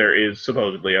there is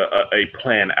supposedly a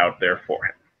plan out there for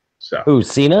him. So Who,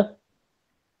 Cena?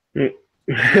 Mm.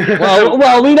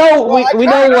 well, we know we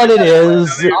know what it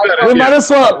is. We might as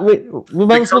well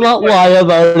not lie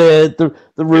about it. The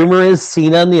rumor is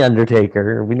Cena and the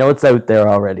Undertaker. We know it's out there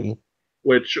already.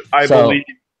 Which I believe,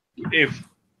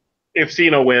 if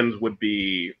Cena wins, would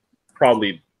be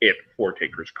probably it for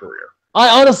Taker's career.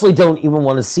 I honestly don't even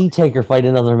want to see Taker fight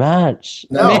another match.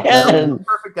 No, Man.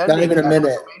 Perfect not ending even a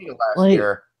minute. last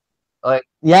year. Like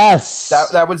Yes,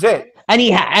 that was it. And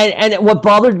and what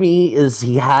bothered me is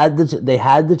they had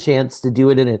the chance to do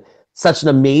it in such an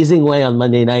amazing way on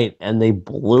Monday night, and they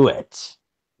blew it.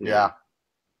 Yeah.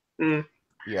 Mm.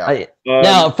 Yeah.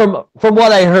 Now, from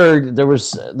what I heard, there was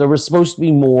supposed to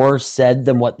be more said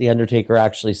than what the Undertaker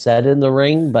actually said in the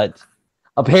ring, but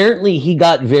apparently he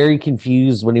got very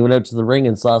confused when he went out to the ring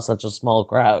and saw such a small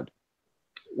crowd.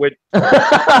 Which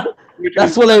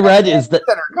That's what I read. Is that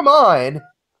come on?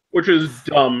 Which is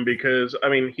dumb because I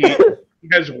mean he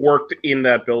has worked in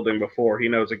that building before. He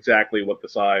knows exactly what the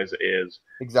size is.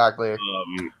 Exactly.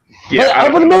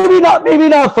 But maybe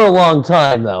not for a long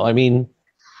time though. I mean,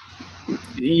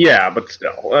 yeah, but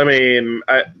still, I mean,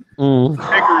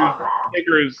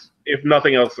 Taker is, if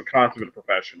nothing else, a consummate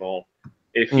professional.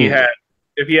 If he had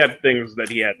things that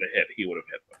he had to hit, he would have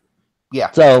hit them.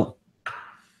 Yeah. So.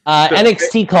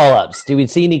 NXT call-ups. Do we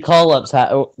see any call-ups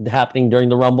happening during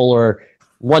the Rumble or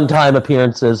one-time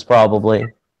appearances? Probably.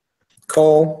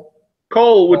 Cole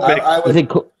would make.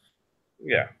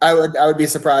 Yeah, I would be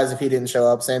surprised if he didn't show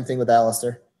up. Same thing with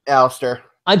Alistair.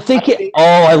 I'm thinking.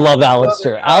 I love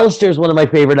Alistair. Alistair is one of my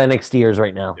favorite NXTers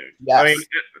right now. Yes. I mean,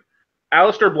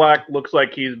 Alistair Black looks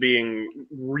like he's being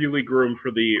really groomed for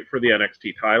the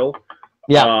NXT title.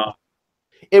 Yeah.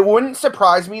 It wouldn't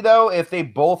surprise me, though, if they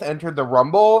both entered the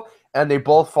Rumble and they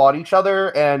both fought each other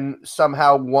and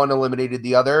somehow one eliminated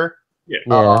the other.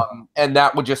 Yeah. And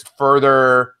that would just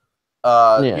further,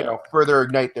 further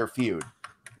ignite their feud.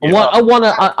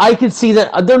 I could see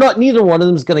that neither one of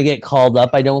them is going to get called up.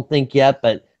 I don't think yet,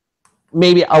 but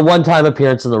maybe a one-time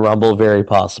appearance in the Rumble, very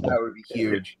possible. That would be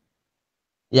huge.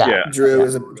 Yeah. Drew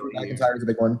McIntyre is a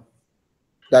big one.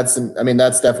 That's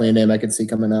definitely a name I could see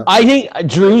coming out. I think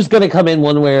Drew's going to come in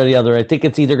one way or the other. I think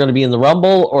it's either going to be in the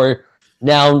Rumble or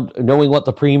now knowing what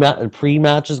the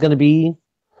pre-match is going to be,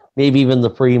 maybe even the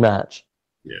pre-match.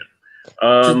 Yeah.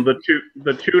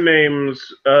 The two names.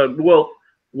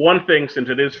 One thing, since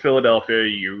it is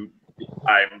Philadelphia,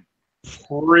 I'm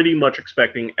pretty much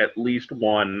expecting at least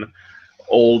one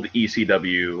old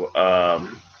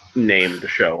ECW name to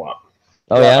show up.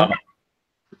 Oh yeah.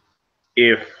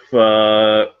 If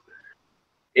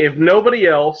nobody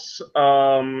else,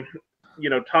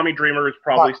 Tommy Dreamer is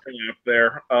probably still up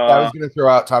there. I was going to throw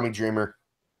out Tommy Dreamer,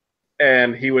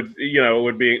 and he would, it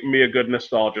would be a good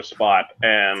nostalgia spot,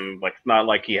 and not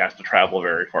like he has to travel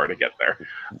very far to get there.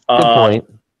 Good point.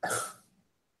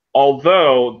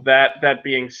 Although that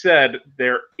being said,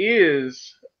 there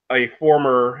is a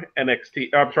former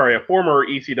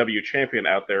ECW champion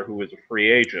out there who is a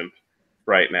free agent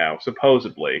right now,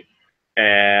 supposedly.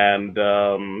 And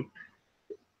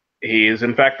he is,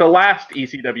 in fact, the last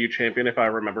ECW champion, if I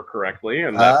remember correctly,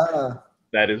 and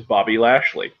that is Bobby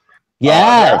Lashley.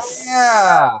 Yes.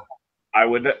 Yeah. I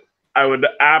would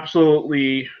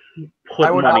absolutely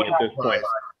put money at this point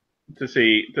to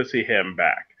see him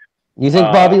back. You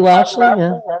think Bobby Lashley?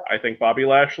 Yeah. I think Bobby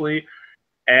Lashley.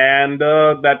 And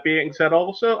that being said,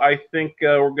 also, I think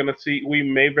we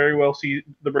may very well see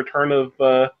the return of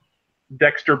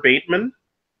Dexter Bateman.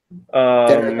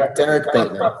 Derek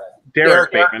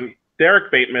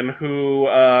Bateman, who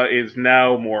is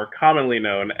now more commonly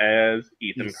known as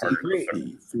Ethan Carter.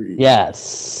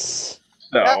 Yes.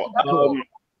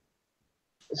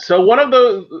 So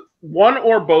one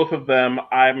or both of them,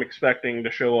 I'm expecting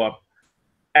to show up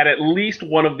at least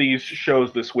one of these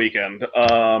shows this weekend.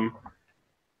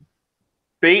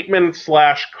 Bateman /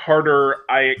 Carter,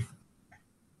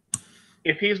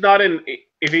 if he's not at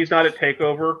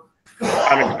TakeOver,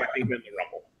 I'm expecting him in the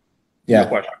Rumble. Yeah. No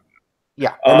question.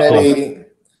 Yeah. Or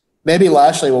maybe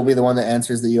Lashley will be the one that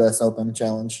answers the U.S. Open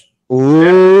challenge.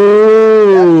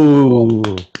 Ooh.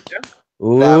 Yeah.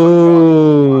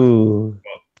 Ooh.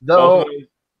 Both of those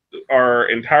are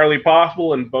entirely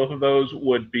possible, and both of those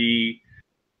would be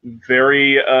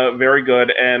very, very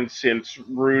good. And since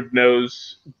Rude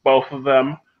knows both of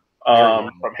them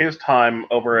from his time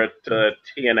over at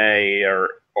TNA or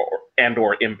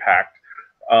Impact,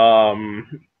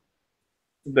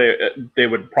 they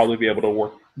would probably be able to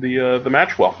work the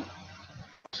match well.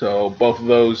 So both of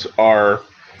those are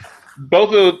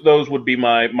both of those would be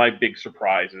my big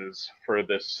surprises for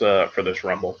this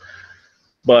Rumble.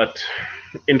 But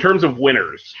in terms of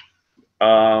winners,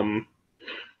 I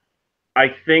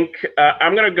think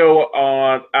I'm going to go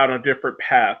on a different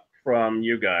path from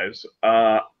you guys.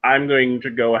 I'm going to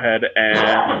go ahead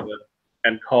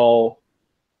and call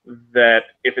that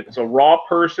if it's a Raw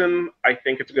person, I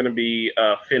think it's going to be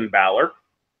Finn Balor,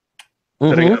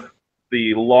 setting up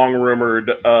the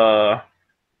long-rumored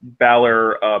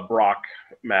Balor Brock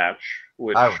match,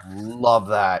 which I would love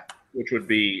that. Which would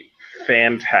be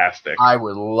fantastic. I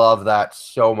would love that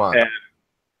so much.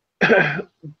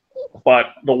 But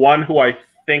the one who I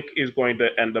think is going to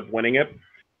end up winning it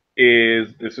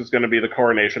is going to be the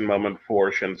coronation moment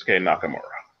for Shinsuke Nakamura.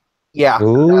 Yeah, that's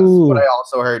what I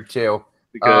also heard too.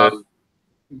 Because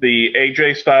the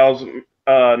AJ Styles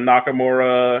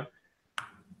Nakamura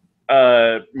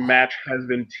match has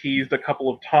been teased a couple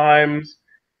of times.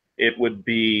 It would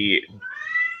be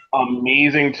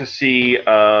amazing to see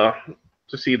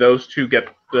those two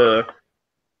get a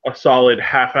solid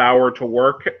half hour to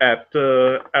work at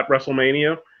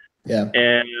WrestleMania. Yeah,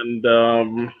 and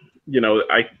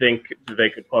I think they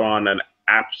could put on an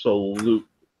absolute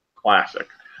classic.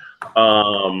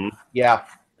 Yeah.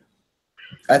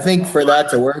 I think for that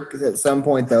to work, at some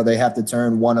point though, they have to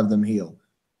turn one of them heel.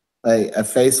 Like a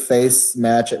face-face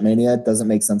match at Mania doesn't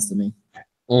make sense to me.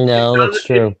 No, that's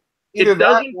true. Either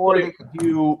that or they could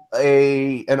do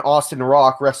an Austin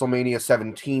Rock WrestleMania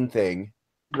 17 thing,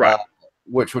 right?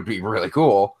 Which would be really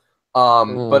cool.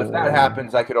 But if that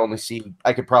happens, I could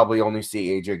probably only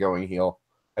see AJ going heel.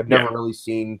 I've never really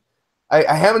seen.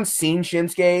 I haven't seen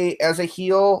Shinsuke as a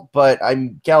heel, but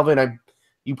Calvin.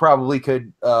 You probably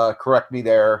could correct me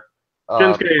there.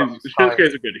 Shinsuke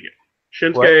is a good heel.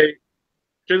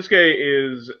 Shinsuke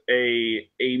is a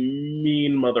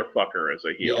mean motherfucker as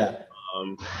a heel. Yeah.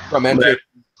 From MJ,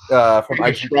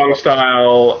 from strong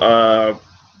style.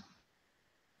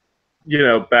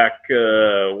 Back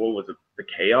what was it? The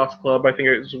Chaos Club, I think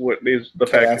is what is the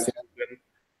faction.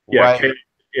 Yeah, right.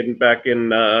 Back in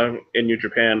New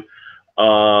Japan.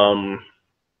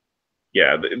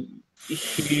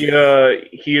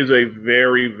 He is a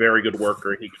very, very good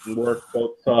worker. He can work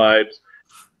both sides.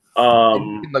 He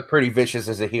can look pretty vicious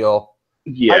as a heel.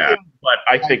 Yeah, but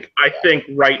I think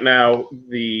right now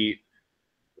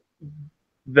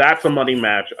that's a money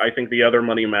match. I think the other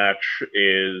money match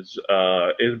is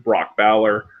Brock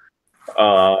Balor,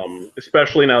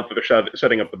 especially now that they're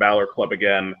setting up the Balor Club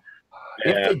again.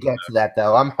 If they get to that,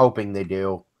 though, I'm hoping they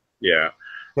do. Yeah,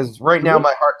 because right now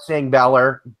my heart's saying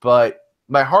Balor, but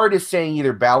my heart is saying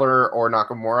either Balor or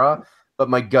Nakamura, but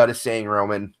my gut is saying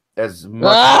Roman. As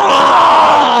much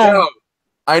I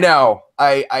know.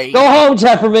 I go home,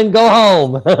 Tefferman. Go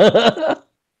home.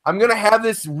 I'm gonna have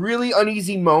this really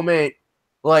uneasy moment,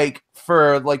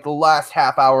 for the last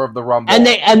half hour of the Rumble, and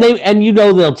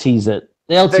they'll tease it.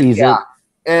 They'll tease it,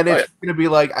 and it's gonna be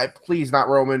please not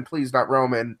Roman,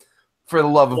 for the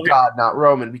love of God, not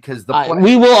Roman, because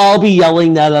we will all be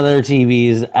yelling that at our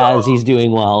TVs as he's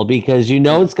doing well, because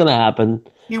it's gonna happen.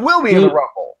 He will be in the Rumble.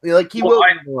 He will be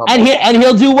in the Rumble. And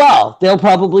he'll do well. They'll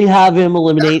probably have him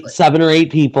eliminate 7 or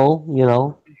 8 people,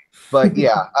 But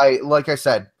yeah, like I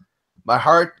said,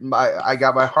 I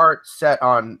got my heart set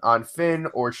on Finn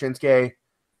or Shinsuke,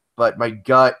 but my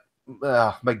gut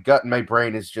and my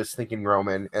brain is just thinking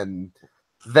Roman, and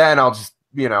then I'll just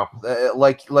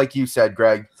like you said,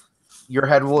 Greg, your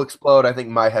head will explode. I think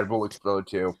my head will explode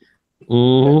too.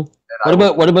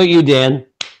 Mm-hmm. What about you, Dan?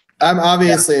 I'm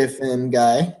obviously a Finn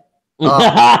guy.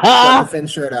 Got the Finn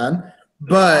shirt on,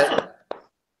 but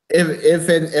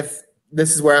if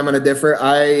this is where I'm going to differ,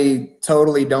 I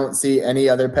totally don't see any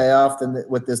other payoff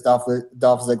with this Dolph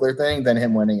Ziggler thing than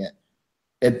him winning it.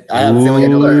 I have a feeling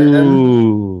it'll hurt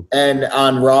him. And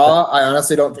on Raw, I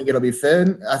honestly don't think it'll be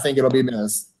Finn. I think it'll be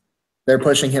Miz. They're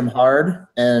pushing him hard,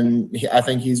 and I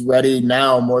think he's ready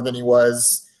now more than he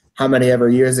was how many ever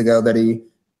years ago that he,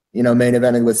 main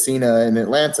evented with Cena in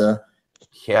Atlanta.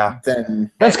 Yeah. Then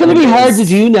that's going to be hard to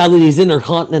do now that he's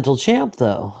Intercontinental Champ,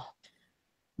 though.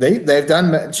 They've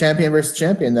done champion versus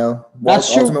champion though.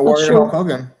 That's true. Ultimate Warrior Hulk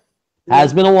Hogan.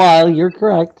 Has been a while. You're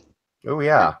correct. Oh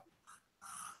yeah.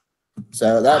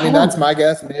 So that's my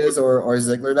guess, Miz or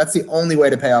Ziggler. That's the only way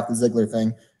to pay off the Ziggler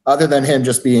thing, other than him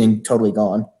just being totally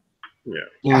gone.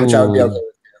 Yeah. Which I would be okay with.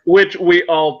 Which we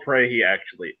all pray he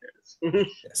actually is.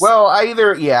 Yes. Well, I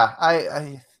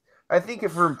think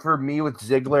for me with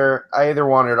Ziggler, I either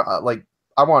wanted I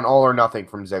want all or nothing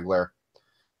from Ziggler.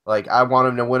 I want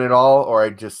him to win it all, or I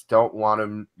just don't want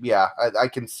him. Yeah, I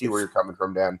can see where you're coming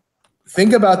from, Dan.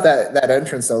 think about that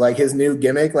entrance though, like his new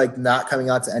gimmick, like not coming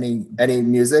out to any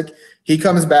music. He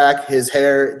comes back, his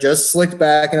hair just slicked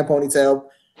back in a ponytail,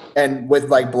 and with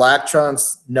like black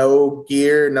trunks, no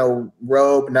gear, no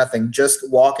robe, nothing, just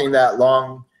walking that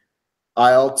long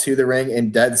aisle to the ring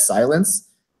in dead silence.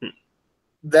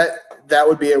 That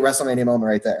would be a WrestleMania moment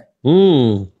right there.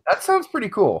 That sounds pretty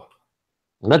cool.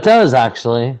 That does,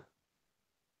 actually.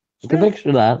 You can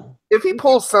picture that. If he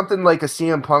pulls something like a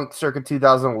CM Punk circa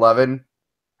 2011,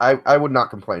 I would not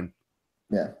complain.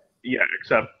 Yeah. Yeah,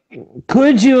 except...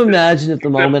 Could you imagine if the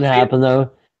moment happened,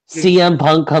 though? CM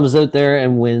Punk comes out there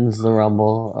and wins the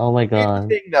Rumble. Oh, my God. Here's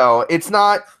the thing, though. It's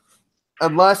not...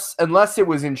 Unless it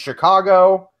was in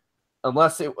Chicago...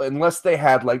 Unless they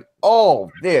had like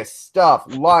all this stuff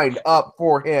lined up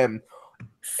for him,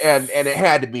 and it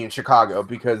had to be in Chicago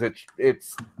because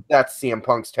that's CM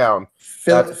Punk's town.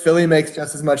 Philly makes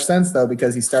just as much sense though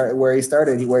because he started where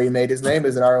he made his name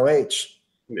is at ROH.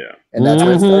 Yeah, and that's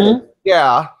where it started.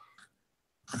 Yeah.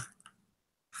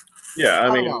 Yeah,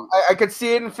 I mean, I could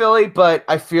see it in Philly, but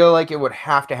I feel like it would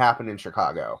have to happen in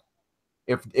Chicago,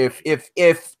 if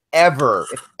ever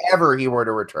he were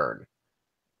to return.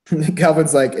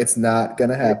 Calvin's like, it's not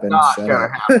gonna happen. It's not gonna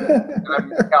happen.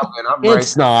 Calvin, I'm right.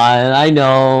 It's not. I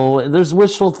know. There's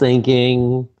wishful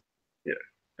thinking. Yeah,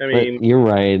 I mean, but you're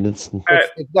right. It's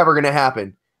never gonna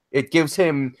happen. It gives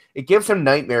him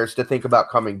nightmares to think about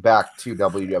coming back to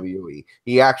WWE.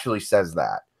 He actually says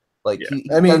that. Like he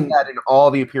says that in all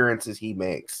the appearances he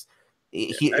makes.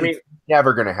 It's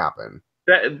never gonna happen.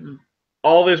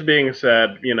 All this being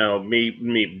said, you know, me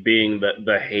being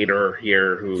the hater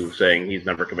here who's saying he's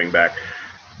never coming back,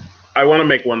 I want to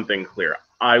make one thing clear.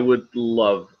 I would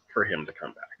love for him to come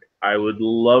back. I would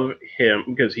love him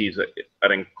because he's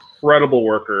an incredible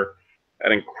worker,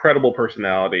 an incredible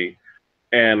personality,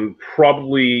 and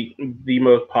probably the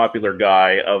most popular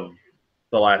guy of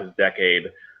the last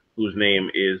decade whose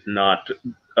name is not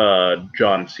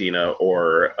John Cena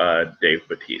or Dave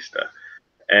Bautista.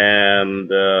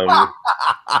 And oh,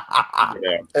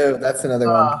 that's another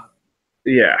one.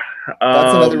 Yeah,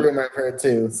 that's another rumor I've heard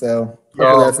too. So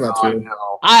that's not true.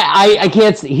 I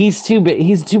can't see. He's too big.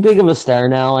 He's too big of a star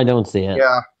now. I don't see it.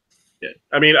 Yeah.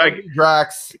 I mean,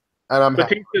 Drax, and I'm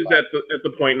Batista's at the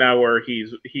point now where he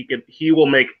will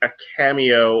make a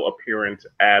cameo appearance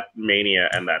at Mania,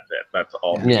 and that's it. That's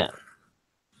all. Yeah.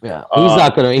 He's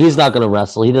not gonna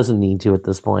wrestle. He doesn't need to at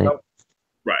this point. Nope.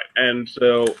 Right, and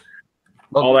so.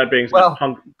 All that being said,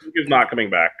 Punk is not coming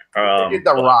back.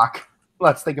 The Rock.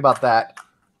 Let's think about that.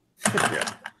 Yeah.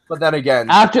 But then again,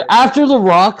 after the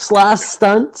Rock's last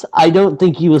stunt, I don't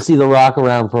think you will see the Rock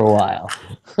around for a while.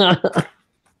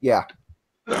 Yeah.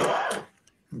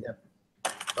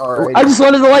 All right. I just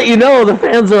wanted to let you know the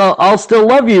fans I'll still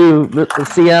love you, the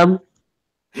CM.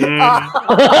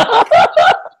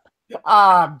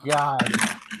 Oh God,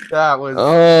 that was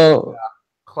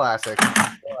classic.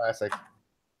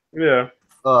 Yeah.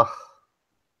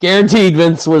 Guaranteed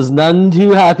Vince was none too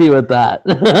happy with that.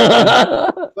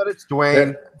 But it's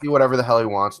Dwayne. Do whatever the hell he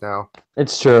wants now.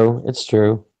 It's true.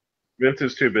 Vince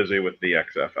is too busy with the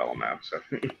XFL now. So.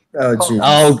 Oh, geez.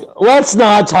 Oh, let's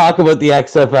not talk about the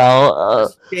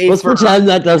XFL. Let's pretend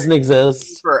that doesn't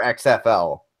exist. For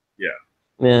XFL.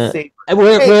 Yeah.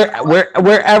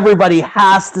 Where everybody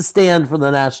has to stand for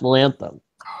the national anthem.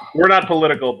 We're not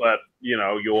political, but you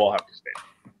know, you all have to stand.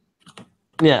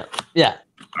 Yeah.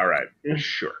 All right.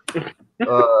 Sure.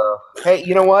 Hey,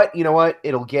 you know what?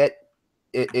 It'll get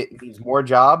it needs more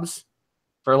jobs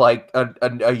for like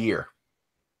a year.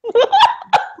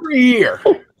 For a year.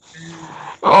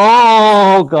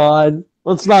 Oh God.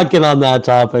 Let's not get on that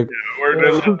topic.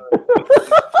 Yeah,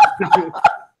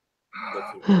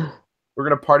 we're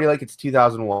gonna party like it's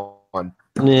 2001.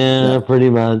 Yeah, pretty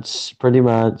much.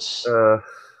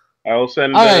 I'll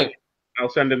send. Right. I'll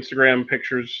send Instagram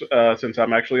pictures since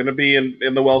I'm actually going to be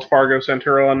in the Wells Fargo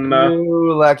Center on.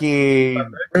 Ooh, lucky.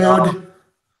 Rude.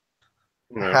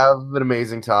 Have an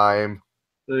amazing time.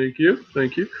 Thank you.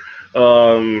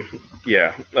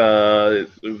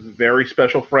 Very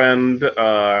special friend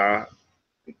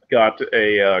got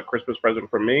a Christmas present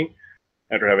from me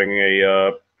after having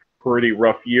a pretty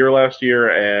rough year last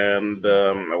year, and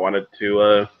I wanted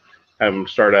to have him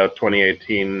start out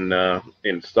 2018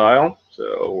 in style.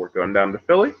 So we're going down to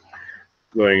Philly,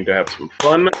 going to have some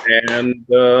fun, and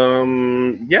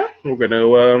we're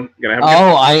gonna have.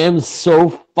 Oh, I am so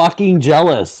fucking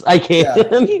jealous. I can't.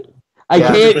 Yeah. I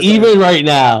can't even right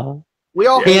now. We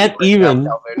all can't even.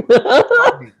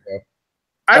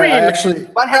 I mean, actually,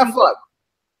 but have fun.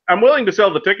 I'm willing to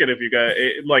sell the ticket if you guys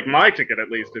like my ticket at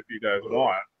least if you guys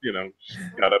want. Just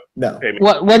gotta pay me.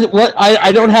 What?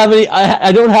 I don't have any.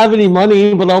 I don't have any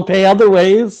money, but I'll pay other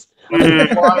ways.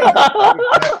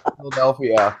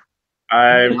 Philadelphia.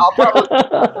 I'll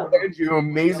probably send you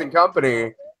amazing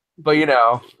company, but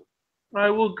I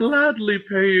will gladly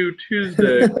pay you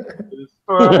Tuesday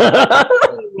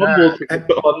Rumble ticket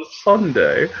on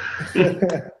Sunday.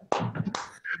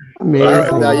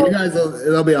 No, you guys,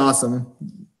 it'll be awesome.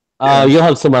 You'll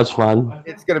have so much fun.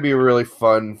 It's gonna be really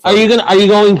fun. Are you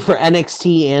going for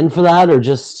NXT and for that, or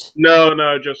just?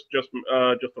 No, just the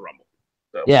Rumble.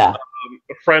 So, yeah.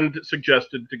 A friend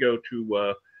suggested to go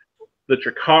to the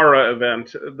Chikara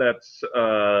event. That's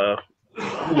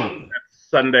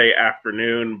Sunday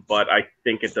afternoon, but I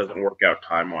think it doesn't work out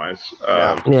time-wise.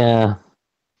 Yeah.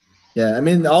 Yeah, I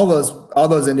mean, all those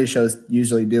indie shows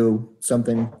usually do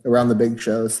something around the big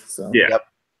shows. So yeah,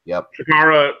 yep.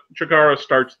 Chikara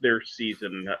starts their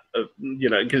season,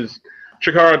 because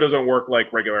Chikara doesn't work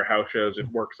like regular house shows. It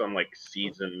works on like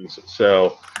seasons.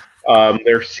 So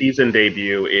their season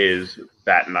debut is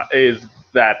that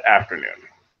afternoon.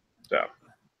 So,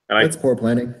 and that's poor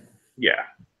planning. Yeah.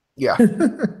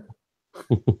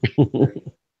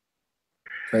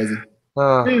 Crazy.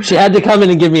 She had to come in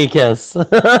and give me a kiss.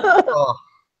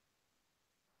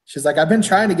 She's like, I've been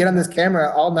trying to get on this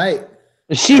camera all night.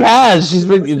 She has. She's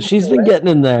been getting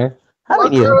in there.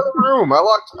 Haven't you? Out of the room.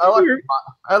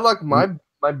 I locked my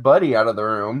buddy out of the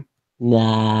room.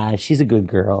 Nah, she's a good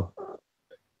girl.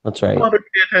 That's right. Want to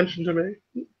pay attention to me.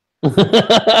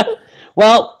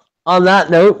 Well, on that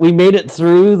note, we made it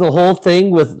through the whole thing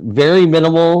with very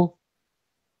minimal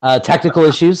technical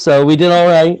issues, so we did all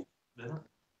right.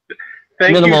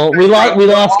 Minimal. We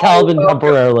lost Calvin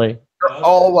temporarily. You're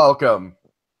all welcome.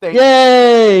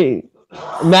 Yay!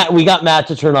 Matt, we got Matt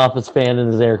to turn off his fan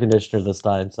and his air conditioner this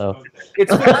time. So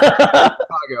it's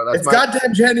Chicago. It's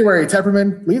goddamn January,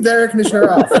 Tepperman. Leave the air conditioner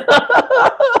off.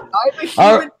 I'm a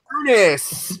human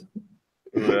furnace.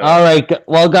 All right.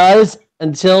 Well, guys,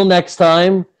 until next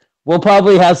time, we'll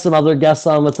probably have some other guests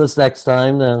on with us next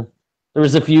time. There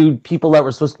was a few people that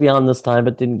were supposed to be on this time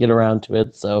but didn't get around to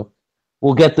it, so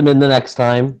we'll get them in the next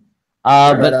time.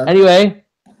 Anyway,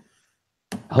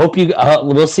 hope you.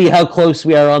 We'll see how close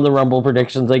we are on the Rumble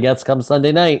predictions, I guess, come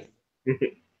Sunday night.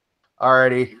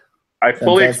 Alrighty. I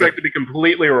fully expect to be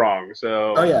completely wrong.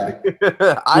 So. Oh yeah.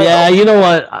 Yeah, you know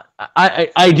what?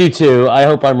 I do too. I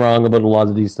hope I'm wrong about a lot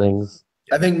of these things.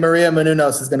 I think Maria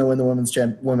Menounos is going to win the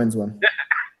women's one.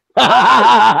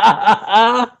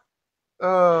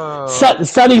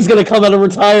 Sonny's going to come out of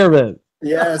retirement.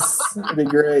 Yes, it'd be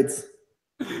great.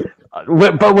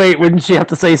 But wait, wouldn't she have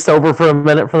to stay sober for a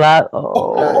minute for that?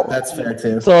 Oh, that's fair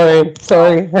too. Sorry.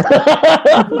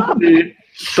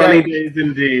 Sunny days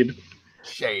indeed.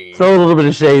 Shade. Throw a little bit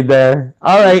of shade there.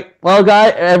 All right. Well,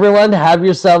 everyone, have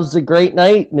yourselves a great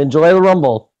night and enjoy the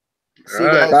Rumble. See you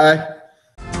guys. Bye.